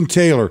Vincent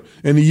Taylor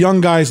and the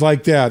young guys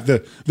like that, the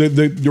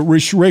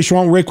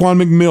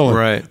Raekwon McMillan,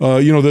 right?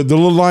 The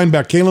little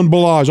linebacker, Kalen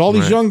Ballage, all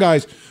these young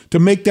guys to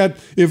make that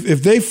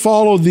if they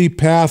follow the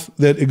path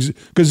that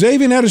because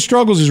Xavien had his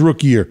struggles his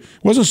rookie year,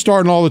 wasn't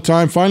starting all the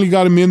time. Finally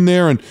got him in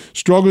there and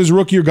struggled his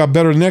rookie year, got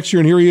better the next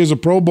year, and here he is a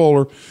Pro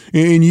Bowler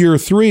in year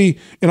 3.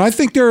 And I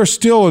think there are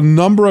still a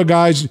number of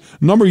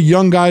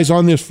young guys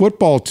on this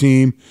football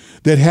team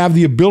that have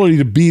the ability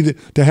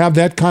to have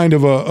that kind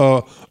of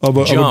a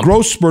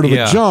growth spurt of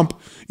a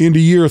jump into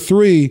year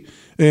 3,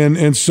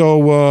 and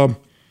so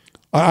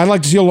I'd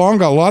like to see a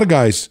lot of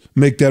guys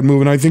make that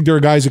move, and I think there are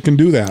guys that can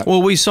do that.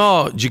 Well, we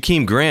saw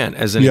Jakeem Grant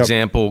as an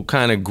example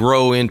kind of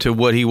grow into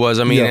what he was.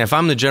 I mean, if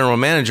I'm the general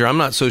manager, I'm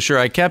not so sure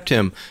I kept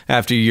him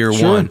after year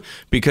 1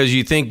 because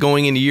you think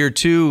going into year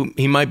 2,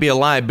 he might be a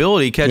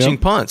liability catching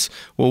punts.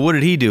 Well, what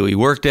did he do? He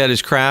worked at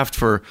his craft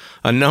for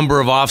a number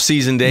of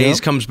off-season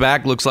days, comes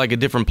back, looks like a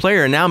different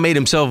player, and now made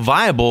himself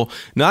viable,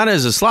 not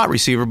as a slot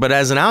receiver, but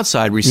as an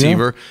outside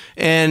receiver.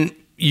 And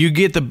you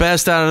get the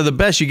best out of the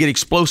best. You get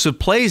explosive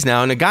plays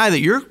now. And a guy that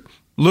you're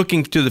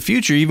looking to the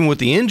future, even with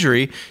the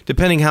injury,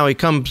 depending how he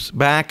comes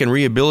back and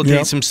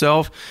rehabilitates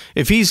himself,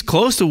 if he's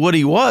close to what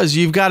he was,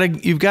 you've got a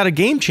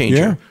game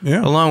changer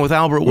along with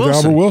Albert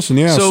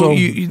Wilson. So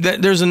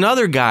there's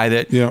another guy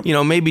that,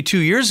 maybe 2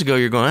 years ago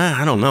you're going,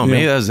 I don't know,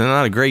 maybe that's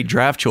not a great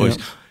draft choice.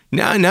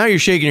 Now you're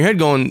shaking your head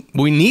going,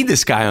 we need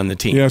this guy on the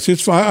team. Yes,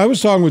 it's fine. I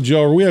was talking with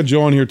Joe. We had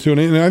Joe on here too,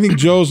 and I think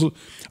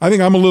I think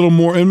I'm a little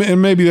more,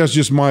 and maybe that's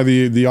just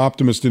the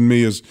optimist in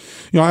me is,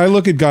 I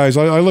look at guys.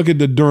 I look at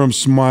the Durham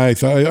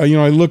Smythe.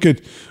 I look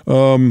at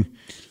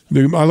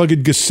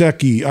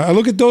Gesicki. I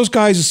look at those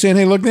guys and saying,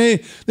 hey, look, they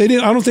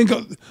didn't. I don't think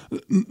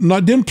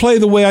didn't play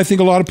the way I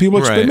think a lot of people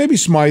expect. Maybe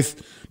Smythe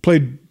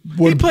played.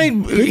 He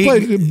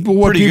played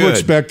what people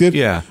expected.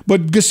 Yeah.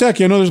 But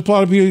Gesicki, I know there's a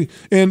lot of people.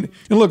 And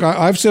look,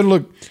 I've said,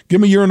 look, give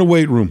him a year in the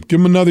weight room. Give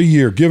him another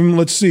year. Give him,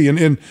 let's see.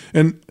 And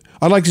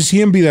I'd like to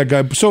see him be that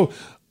guy. So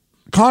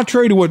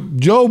contrary to what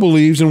Joe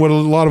believes and what a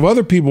lot of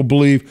other people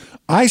believe,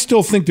 I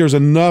still think there's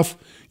enough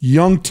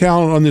young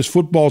talent on this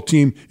football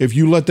team, if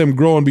you let them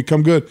grow and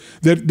become good,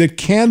 that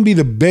can be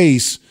the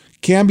base,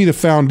 can be the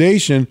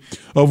foundation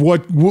of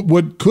what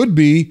could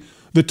be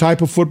the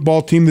type of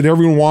football team that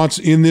everyone wants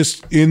in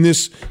this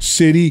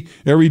city.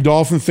 Every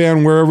Dolphin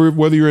fan,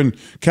 whether you're in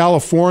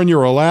California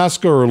or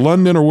Alaska or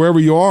London or wherever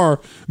you are,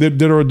 that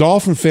are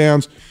Dolphin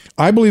fans,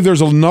 I believe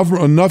there's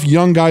enough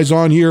young guys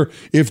on here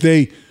if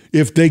they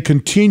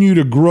continue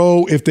to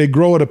grow, if they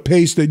grow at a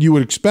pace that you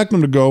would expect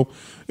them to go,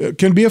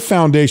 can be a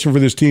foundation for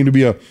this team to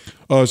be a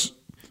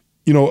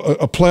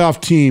playoff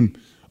team.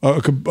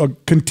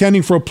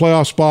 Contending for a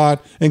playoff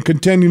spot and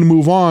contending to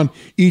move on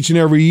each and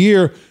every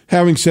year.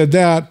 Having said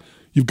that,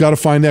 you've got to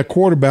find that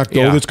quarterback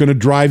though that's going to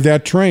drive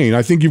that train.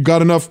 I think you've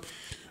got enough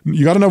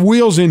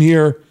wheels in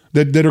here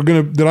that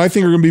I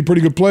think are going to be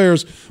pretty good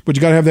players, but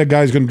you got to have that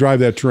guy who's going to drive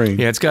that train.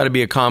 Yeah, it's got to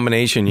be a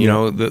combination. You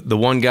know, the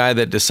one guy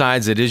that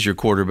decides it is your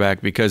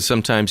quarterback, because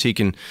sometimes he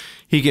can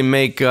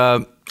make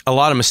a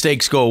lot of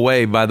mistakes go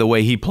away by the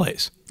way he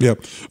plays.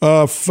 Yep.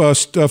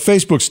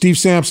 Facebook, Steve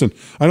Sampson.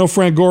 I know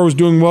Frank Gore was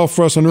doing well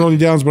for us on early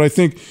downs, but I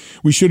think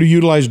we should have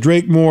utilized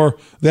Drake more.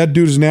 That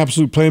dude is an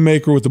absolute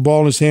playmaker with the ball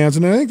in his hands,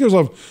 and I think there's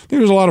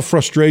a lot of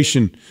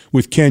frustration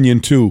with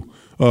Kenyon too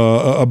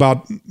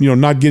about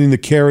not getting the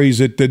carries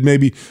that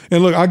maybe.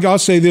 And look, I'll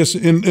say this,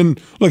 and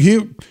look, I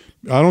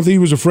don't think he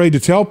was afraid to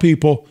tell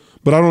people.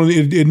 But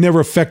it never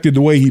affected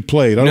the way he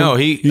played.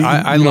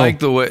 I like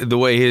the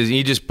way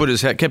he just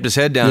kept his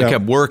head down and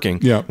kept working.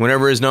 Yeah.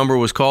 Whenever his number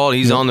was called,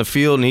 he's on the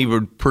field and he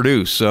would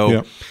produce.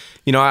 So,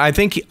 I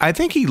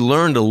think he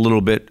learned a little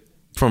bit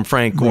from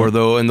Frank Gore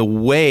though, and the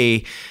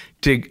way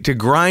to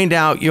grind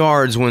out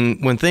yards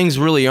when things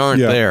really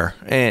aren't there.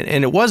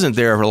 And it wasn't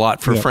there a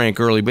lot for Frank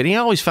early, but he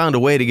always found a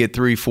way to get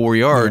 3-4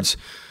 yards.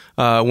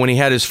 When he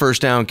had his first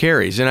down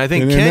carries. And I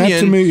think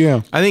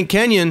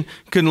Kenyon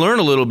could learn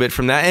a little bit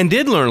from that, and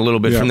did learn a little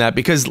bit from that,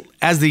 because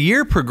as the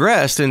year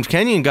progressed and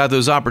Kenyon got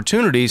those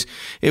opportunities,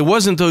 it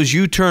wasn't those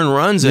U-turn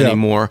runs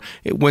anymore.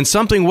 When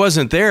something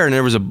wasn't there and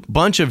there was a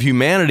bunch of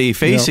humanity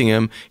facing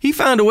him, he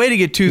found a way to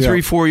get 2,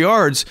 3, 4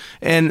 yards,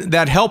 and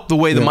that helped the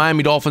way the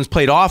Miami Dolphins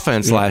played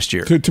offense last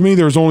year. To me,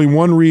 there was only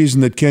one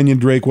reason that Kenyon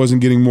Drake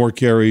wasn't getting more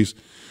carries,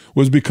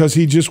 was because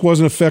he just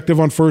wasn't effective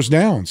on first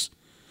downs.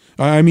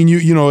 Second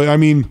and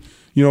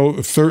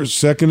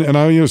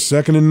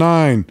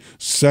 9,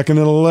 second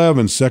and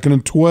 11, second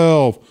and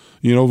 12.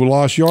 We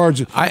lost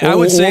yards. I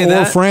would say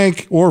that.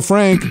 Or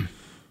Frank.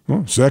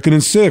 Well, second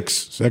and 6,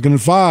 second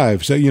and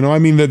 5. So,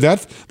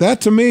 that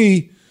to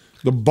me,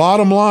 the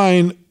bottom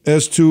line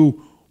as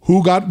to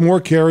who got more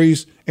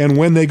carries and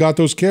when they got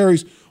those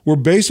carries were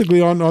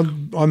basically on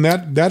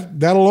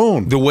that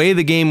alone. The way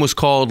the game was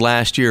called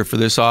last year for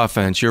this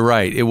offense, you're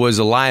right. It was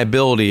a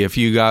liability if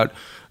you got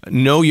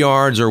no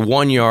yards or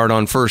 1 yard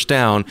on first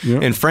down,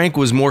 and Frank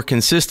was more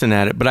consistent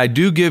at it. But I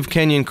do give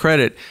Kenyon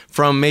credit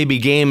from maybe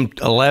game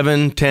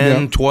 11,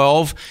 10,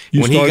 12,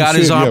 when he got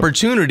his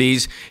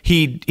opportunities,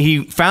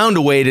 he found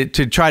a way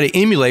to try to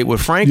emulate what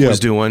Frank was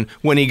doing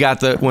when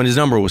his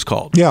number was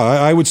called. Yeah,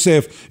 I would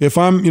say if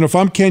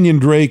I'm Kenyon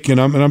Drake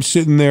and I'm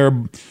sitting there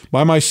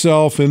by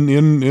myself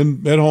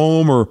in at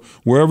home or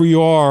wherever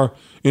you are,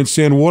 and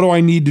saying, what do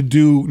I need to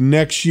do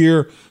next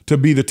year to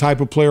be the type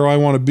of player I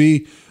want to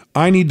be?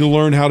 I need to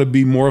learn how to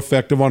be more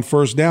effective on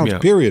first downs,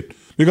 period.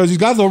 Because he's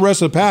got the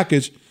rest of the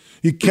package.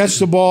 He catches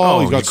the ball.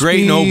 He's got great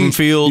speed. In open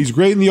field. He's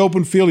great in the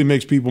open field. He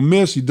makes people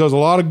miss. He does a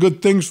lot of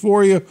good things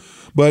for you.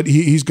 But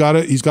he's got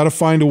to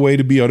find a way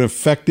to be an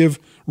effective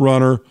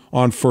runner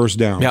on first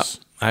downs. Yeah,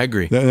 I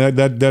agree.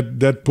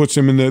 That puts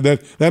him in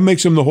that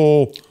makes him the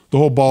whole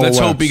ball. Let's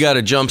of wax. hope he got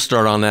a jump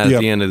start on that at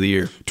the end of the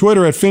year.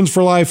 Twitter at Fins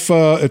for Life,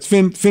 at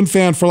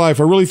FinFan for Life.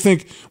 I really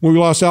think when we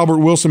lost Albert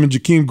Wilson and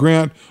Jakeem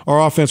Grant,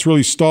 our offense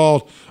really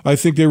stalled. I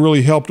think they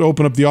really helped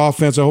open up the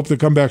offense. I hope they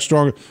come back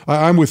stronger.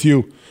 I'm with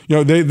you.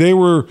 They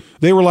were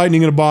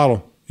lightning in a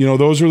bottle.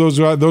 Those.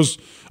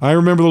 I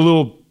remember the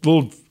little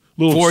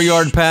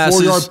 4-yard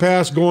passes. 4-yard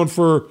pass going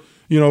for.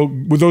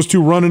 With those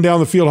two running down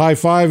the field, high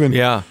five, and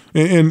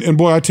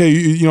boy, I tell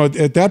you,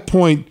 at that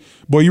point,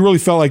 boy, you really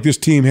felt like this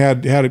team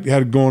had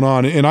it going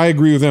on, and I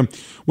agree with them.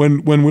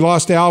 When we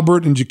lost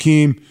Albert and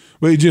Jakeem,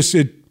 but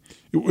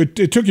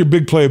it took your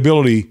big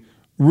playability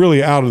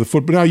really out of the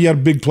foot. But now you had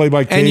a big play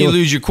by Caleb. And you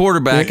lose your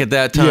quarterback at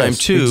that time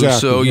too. Exactly,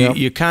 so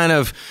you kind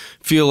of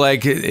feel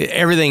like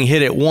everything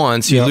hit at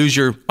once. You lose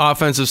your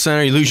offensive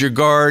center, you lose your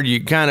guard.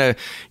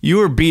 You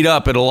were beat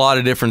up at a lot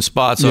of different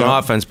spots on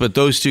offense. But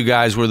those two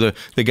guys were the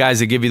guys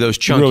that give you those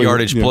chunk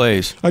yardage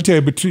plays. I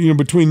tell you,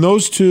 between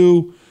those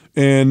two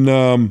and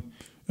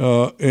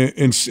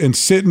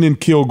Sitton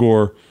and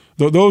Kilgore,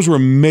 those were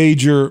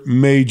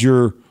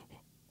major.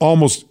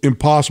 Almost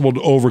impossible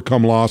to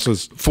overcome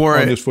losses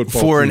on this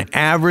football team. An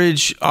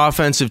average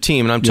offensive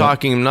team, and I'm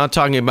not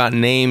talking about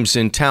names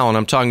and talent.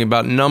 I'm talking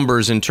about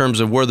numbers in terms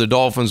of where the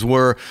Dolphins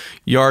were,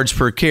 yards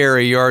per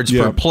carry, yards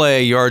per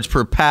play, yards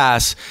per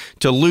pass.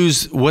 To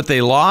lose what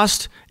they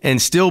lost and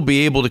still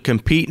be able to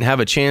compete and have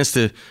a chance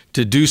to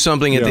do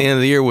something at the end of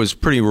the year was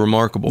pretty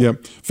remarkable. Yeah.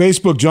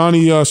 Facebook,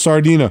 Johnny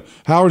Sardina.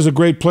 Howard's a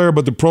great player,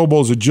 but the Pro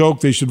Bowl is a joke.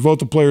 They should vote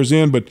the players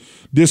in, but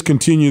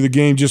discontinue the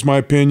game. Just my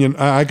opinion.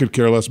 I could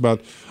care less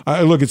about.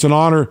 Look, it's an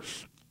honor.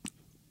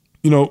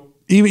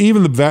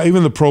 Even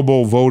the Pro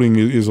Bowl voting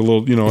is a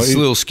little. It's a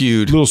little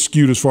skewed. A little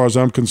skewed as far as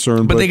I'm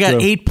concerned. But they got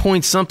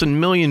 8-point-something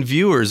million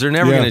viewers. They're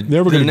never going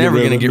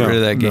to get rid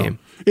of that game.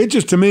 It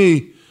just, to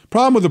me,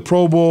 problem with the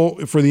Pro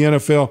Bowl for the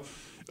NFL.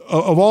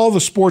 Of all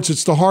the sports,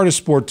 it's the hardest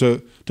sport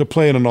to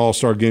play in an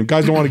all-star game.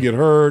 Guys don't want to get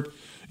hurt.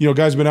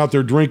 Guys have been out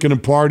there drinking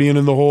and partying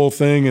and the whole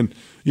thing. And,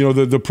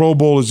 the Pro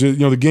Bowl is,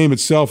 the game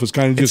itself is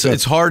kind of just...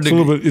 It's hard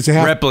to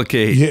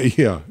replicate.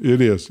 Yeah,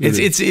 it is.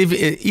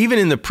 Even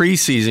in the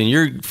preseason,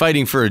 you're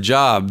fighting for a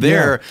job.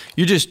 You're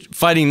just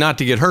fighting not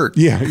to get hurt.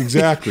 Yeah,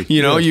 exactly.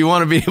 You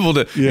want to be able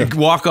to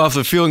walk off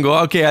the field and go,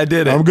 okay, I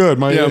did it. I'm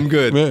good. I'm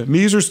good.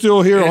 Knees are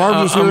still here.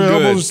 Arms are still here.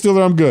 Elbows are still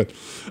there. I'm good.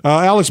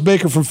 Alex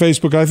Baker from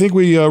Facebook. I think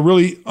we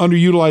really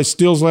underutilized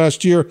Stills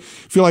last year.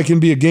 Feel like he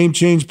can be a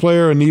game-change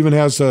player and even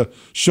has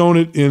shown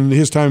it in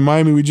his time in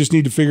Miami. We just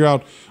need to figure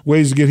out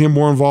ways to get him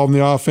more involved in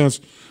the offense.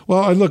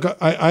 Well, I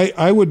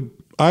would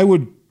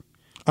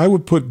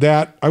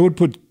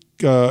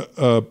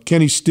put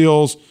Kenny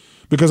Stills,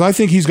 because I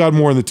think he's got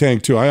more in the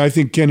tank too. I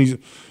think Kenny's,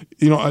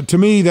 to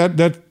me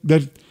that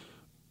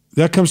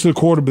comes to the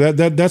quarterback.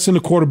 That's in the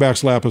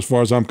quarterback's lap as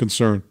far as I'm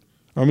concerned.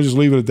 I'm gonna just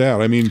leave it at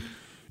that. I mean.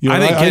 I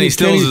think Kenny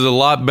Stills is a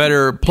lot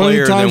better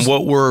player than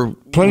what we're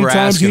plenty of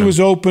times asking he him. was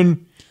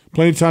open.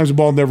 Plenty of times the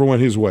ball never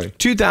went his way.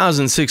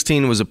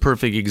 2016 was a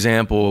perfect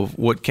example of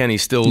what Kenny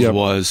Stills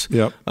was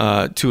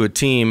to a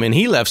team, and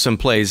he left some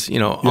plays,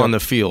 on the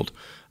field.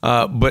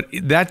 But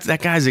that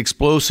guy's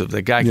explosive.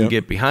 That guy can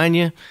get behind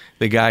you.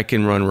 The guy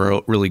can run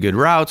really good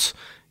routes.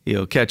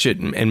 Catch it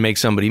and make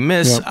somebody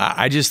miss. Yep.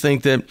 I just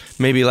think that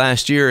maybe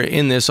last year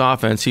in this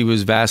offense, he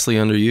was vastly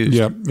underused.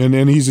 Yeah,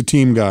 and he's a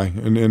team guy,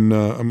 and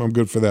I'm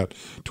good for that.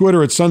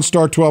 Twitter at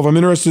Sunstar12. I'm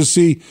interested to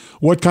see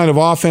what kind of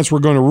offense we're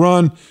going to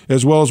run,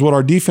 as well as what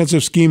our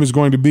defensive scheme is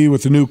going to be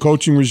with the new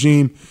coaching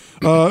regime.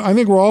 I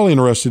think we're all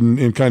interested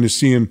in kind of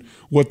seeing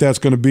what that's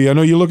going to be. I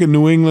know you look at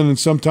New England, and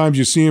sometimes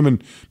you see them,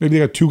 and maybe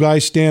they got two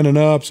guys standing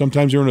up.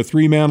 Sometimes they're in a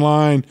three-man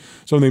line.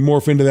 Some they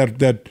morph into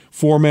that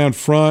four-man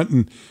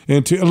front.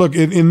 And to look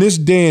in this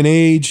day and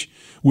age,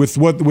 with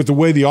the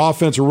way the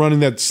offense are running,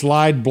 that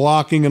slide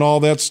blocking and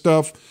all that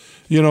stuff,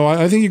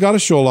 I think you got to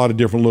show a lot of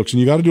different looks, and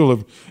you got to do a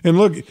little. And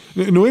look,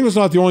 New England's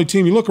not the only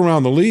team. You look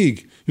around the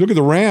league. You look at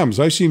the Rams.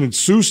 I've seen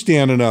Sue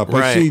standing up.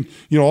 Right. I've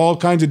seen all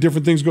kinds of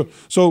different things go.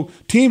 So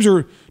teams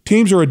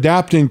are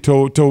adapting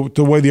to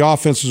the way the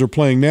offenses are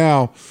playing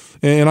now,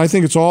 and I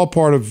think it's all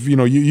part of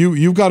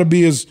you've got to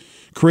be as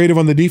creative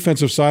on the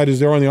defensive side as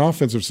they're on the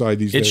offensive side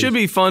these days. It should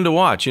be fun to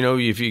watch.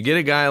 If you get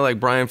a guy like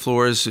Brian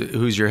Flores,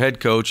 who's your head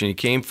coach, and he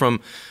came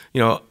from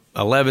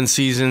 11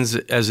 seasons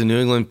as a New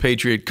England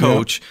Patriot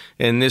coach,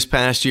 and this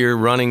past year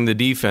running the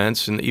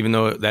defense, and even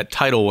though that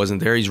title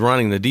wasn't there, he's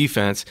running the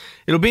defense.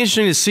 It'll be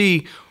interesting to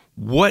see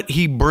what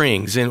he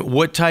brings and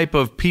what type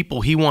of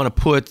people he wants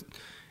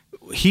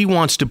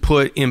to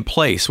put in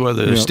place,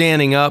 whether they're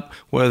standing up,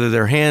 whether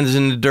their hands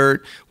in the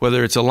dirt,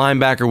 whether it's a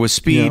linebacker with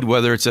speed,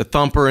 whether it's a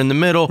thumper in the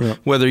middle,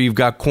 whether you've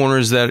got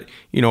corners that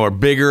are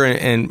bigger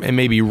and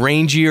maybe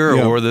rangier,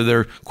 or whether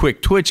they're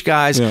quick twitch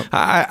guys.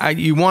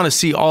 You want to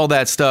see all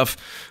that stuff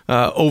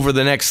over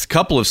the next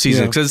couple of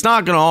seasons, because it's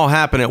not going to all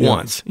happen at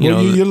once.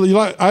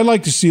 I'd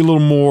like to see a little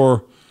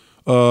more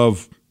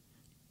of,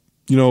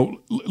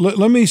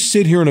 let me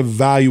sit here and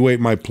evaluate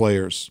my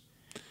players.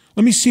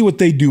 Let me see what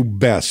they do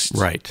best.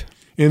 Right.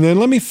 And then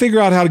let me figure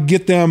out how to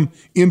get them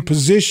in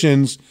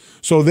positions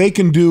so they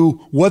can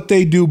do what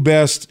they do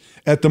best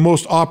at the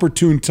most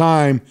opportune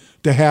time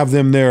to have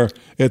them there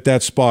at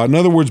that spot. In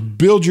other words,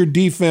 build your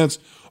defense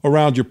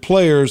around your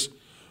players,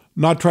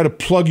 not try to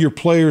plug your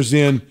players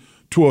in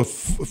to a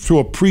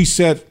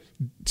preset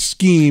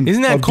scheme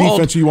of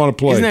defense you want to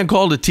play. Isn't that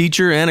called a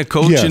teacher and a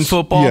coach in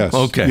football? Yes.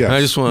 Okay. Yes,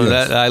 I just wanted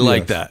that. I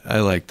like that.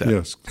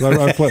 Yes.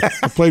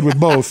 I played with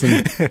both.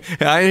 And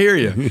I hear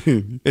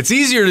you. It's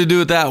easier to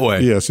do it that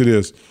way. Yes, it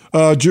is.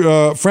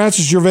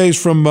 Francis Gervais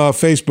from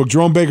Facebook.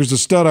 Jerome Baker's a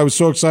stud. I was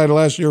so excited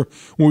last year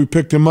when we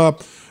picked him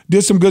up.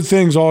 Did some good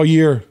things all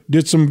year.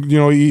 Did some,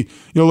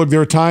 look,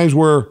 there are times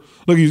where,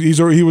 look,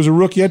 he was a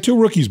rookie. He had two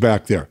rookies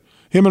back there.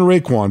 Him and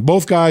Raekwon,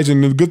 both guys,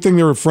 and the good thing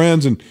they were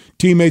friends and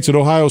teammates at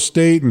Ohio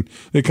State, and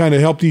they kind of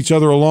helped each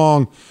other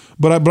along.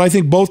 But I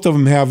think both of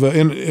them have, I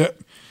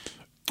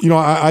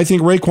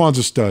think Raekwon's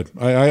a stud.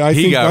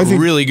 He got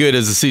really good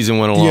as the season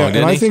went along. Yeah,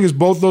 and I think as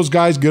both those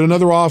guys get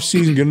another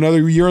offseason, get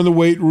another year in the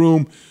weight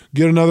room,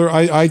 get another.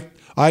 Of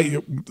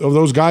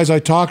those guys I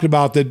talked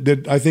about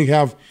that I think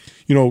have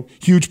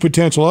huge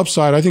potential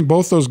upside. I think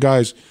both those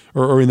guys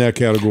are in that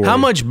category. How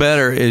much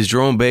better is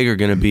Jerome Baker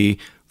going to be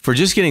for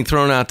just getting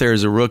thrown out there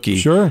as a rookie?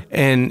 Sure.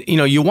 And,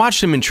 you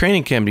watch him in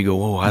training camp and you go,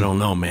 whoa, I don't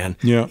know, man.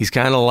 Yeah. He's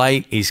kind of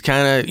light. He's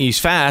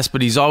fast,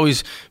 but he's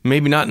always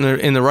maybe not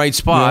in the right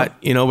spot,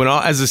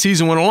 but as the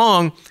season went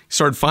along, he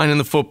started finding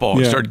the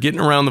football, started getting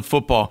around the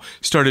football,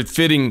 started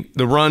fitting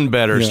the run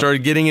better,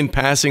 started getting in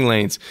passing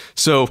lanes.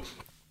 So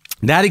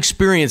that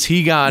experience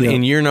he got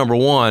in year number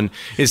one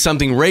is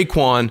something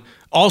Raekwon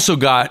also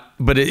got,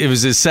 but it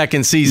was his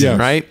second season,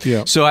 right?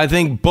 Yeah. So I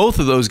think both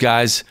of those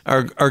guys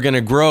are going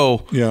to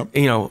grow,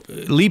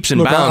 leaps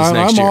and bounds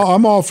next year.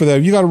 I'm all for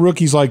that. You got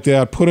rookies like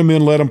that, put them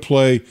in, let them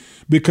play,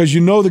 because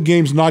the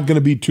game's not going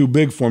to be too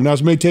big for them. Now,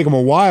 it may take them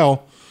a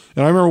while,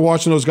 and I remember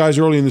watching those guys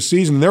early in the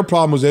season, and their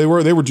problem was they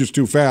were just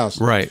too fast.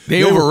 Right.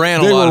 They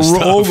overran a lot of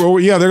stuff.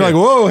 They're like,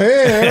 whoa,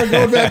 hey,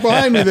 go back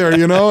behind me there,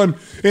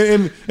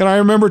 And I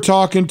remember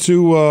talking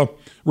to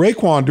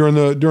Raekwon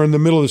during the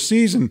middle of the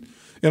season.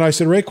 And I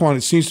said, Raekwon,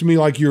 it seems to me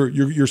like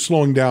you're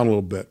slowing down a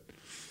little bit.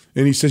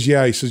 And he says,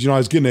 yeah. He says, I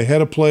was getting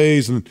ahead of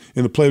plays, and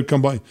the play would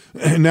come by.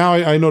 And now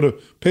I know to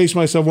pace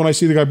myself when I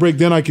see the guy break.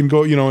 Then I can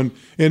go,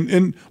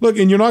 and look,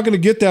 and you're not going to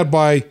get that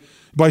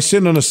by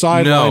sitting on a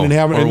sideline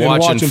and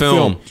watching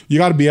film. You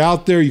got to be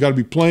out there. You got to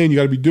be playing. You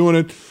got to be doing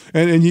it.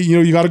 And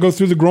you got to go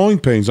through the growing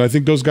pains. I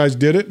think those guys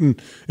did it, and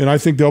I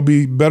think they'll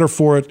be better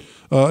for it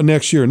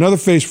next year. Another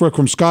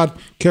from Scott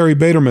Carey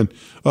Baderman.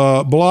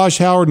 Balazs,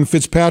 Howard, and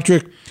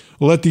Fitzpatrick.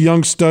 Let the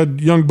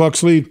young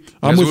bucks lead.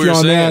 I'm with you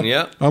on that.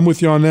 Yeah. I'm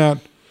with you on that.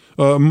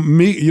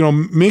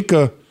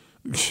 Minka,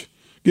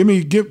 give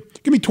me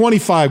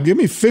 25. Give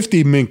me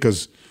 50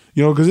 Minkas.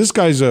 Because this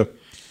guy's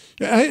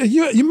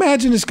you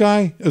imagine this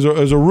guy as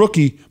a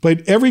rookie,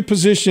 played every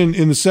position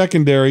in the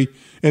secondary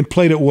and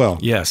played it well.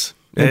 Yes.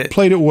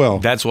 Played it well.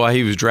 That's why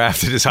he was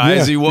drafted as high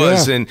as he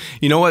was. Yeah. And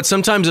you know what?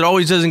 Sometimes it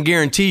always doesn't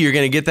guarantee you're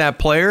going to get that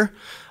player,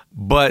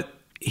 but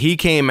he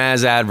came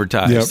as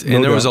advertised. Yep,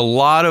 and there was a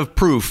lot of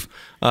proof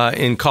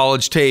in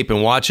college tape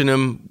and watching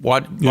him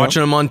on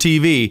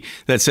TV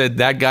that said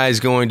that guy's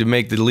going to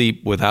make the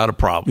leap without a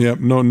problem. Yeah,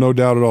 no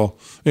doubt at all.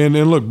 And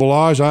look,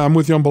 Balaj, I'm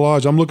with you on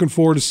Balaj. I'm looking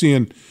forward to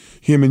seeing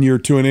him in year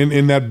 2. And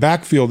in that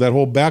backfield, that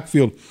whole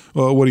backfield,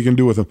 what he can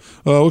do with him.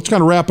 Let's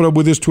kind of wrap it up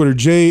with this Twitter.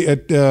 Jay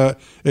at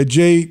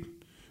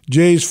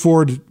Jay's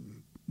for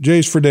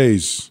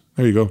Days.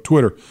 There you go,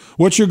 Twitter.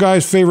 What's your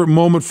guys' favorite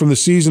moment from the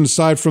season,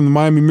 aside from the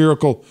Miami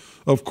Miracle,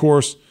 of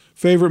course?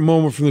 Favorite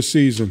moment from the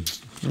season?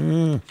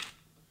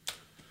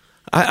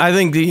 I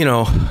think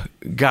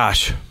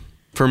that,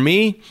 for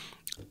me,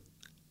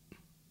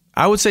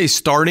 I would say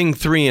starting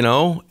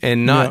 3-0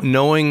 and not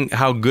knowing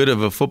how good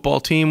of a football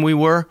team we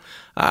were.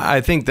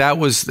 I think that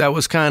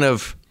kind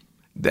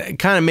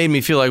of made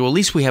me feel like, well, at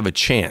least we have a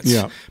chance.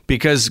 Yeah.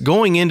 Because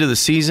going into the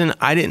season,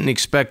 I didn't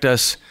expect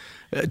us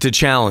to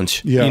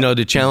challenge.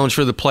 To challenge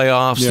for the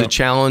playoffs, to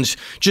challenge,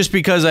 just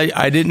because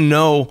I didn't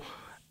know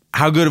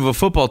how good of a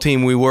football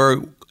team we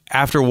were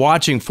after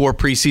watching 4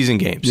 preseason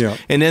games. Yeah.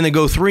 And then to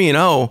go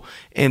 3-0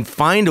 and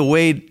find a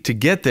way to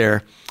get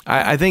there,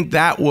 I think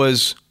that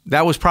was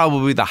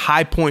probably the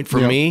high point for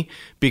me,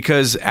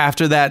 because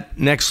after that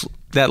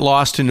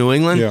loss to New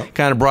England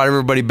kind of brought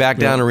everybody back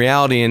down to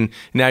reality, and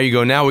now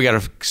we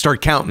got to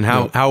start counting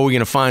how are we going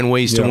to find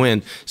ways to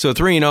win. So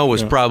 3-0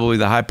 was probably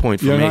the high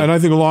point for me. And I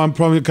think I'm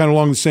probably kind of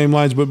along the same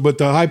lines, but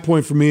the high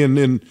point for me,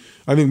 and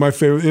I think my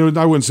favorite,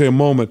 I wouldn't say a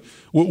moment,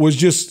 was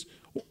just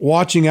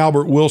watching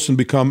Albert Wilson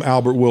become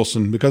Albert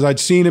Wilson, because I'd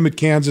seen him at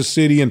Kansas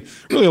City, and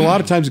really a lot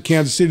of times at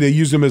Kansas City they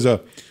used him as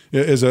a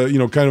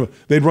kind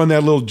of, they'd run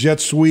that little jet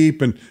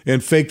sweep and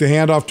fake the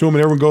handoff to him,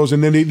 and everyone goes,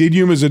 and then they'd use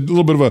him as a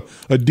little bit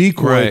of a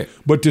decoy. Right.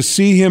 But to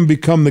see him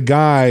become the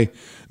guy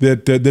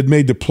that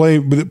made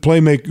became the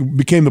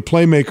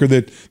playmaker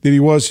that he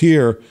was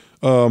here,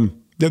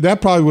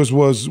 that probably was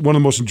one of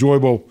the most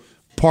enjoyable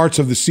parts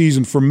of the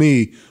season for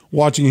me,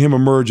 watching him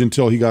emerge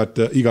until he got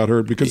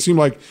hurt, because it seemed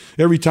like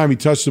every time he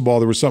touched the ball,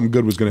 there was something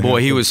good was going to happen.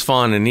 Boy, he was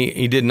fun, and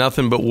he did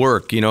nothing but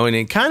work, and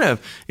it kind of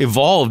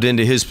evolved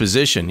into his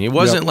position. It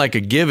wasn't like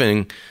a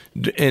giving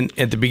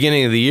at the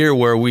beginning of the year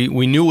where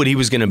we knew what he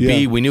was going to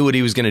be, we knew what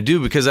he was going to do,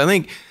 because I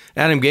think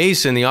Adam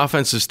Gase and the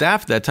offensive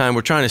staff at that time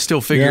were trying to still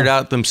figure it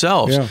out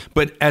themselves. Yeah.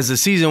 But as the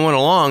season went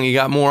along, he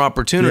got more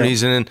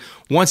opportunities, and then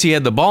once he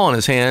had the ball in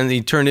his hand,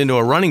 he turned into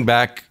a running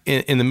back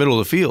in the middle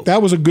of the field.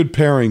 That was a good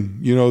pairing,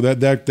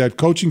 that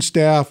coaching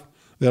staff,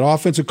 that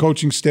offensive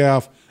coaching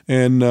staff,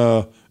 and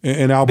Albert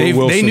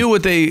Wilson. They knew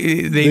what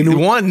they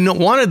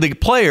wanted the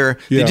player.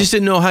 They just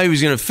didn't know how he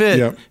was going to fit.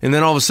 Yeah. And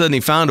then all of a sudden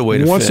he found a way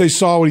to fit. Once they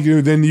saw what he could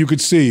do, then you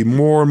could see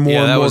more and more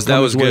and more. That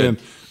was good.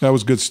 That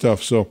was good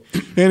stuff. So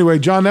anyway,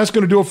 John, that's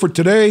going to do it for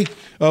today.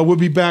 We'll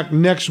be back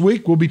next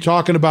week. We'll be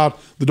talking about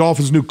the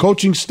Dolphins' new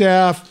coaching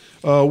staff.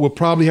 We'll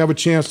probably have a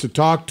chance to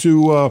talk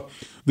to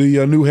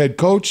the new head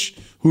coach.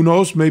 Who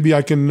knows? Maybe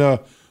we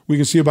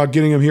can see about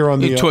getting him here on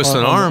the twist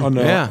an arm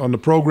on the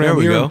program. There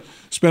we go.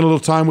 Spend a little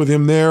time with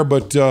him there.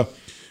 But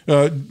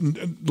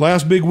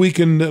last big week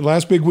in the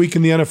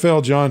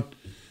NFL, John.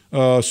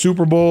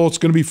 Super Bowl. It's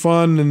going to be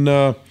fun,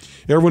 and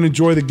everyone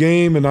enjoy the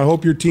game. And I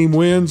hope your team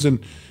wins.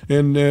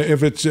 And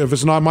if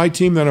it's not my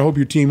team, then I hope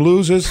your team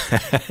loses.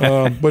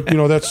 But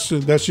that's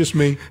just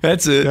me.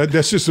 That's it.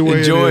 That's just the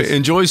way it is.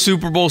 Enjoy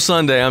Super Bowl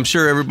Sunday. I'm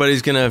sure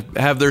everybody's going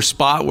to have their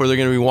spot where they're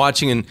going to be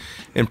watching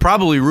and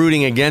probably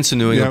rooting against the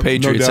New England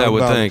Patriots. I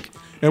would think.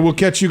 And we'll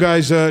catch you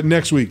guys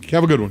next week.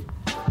 Have a good one.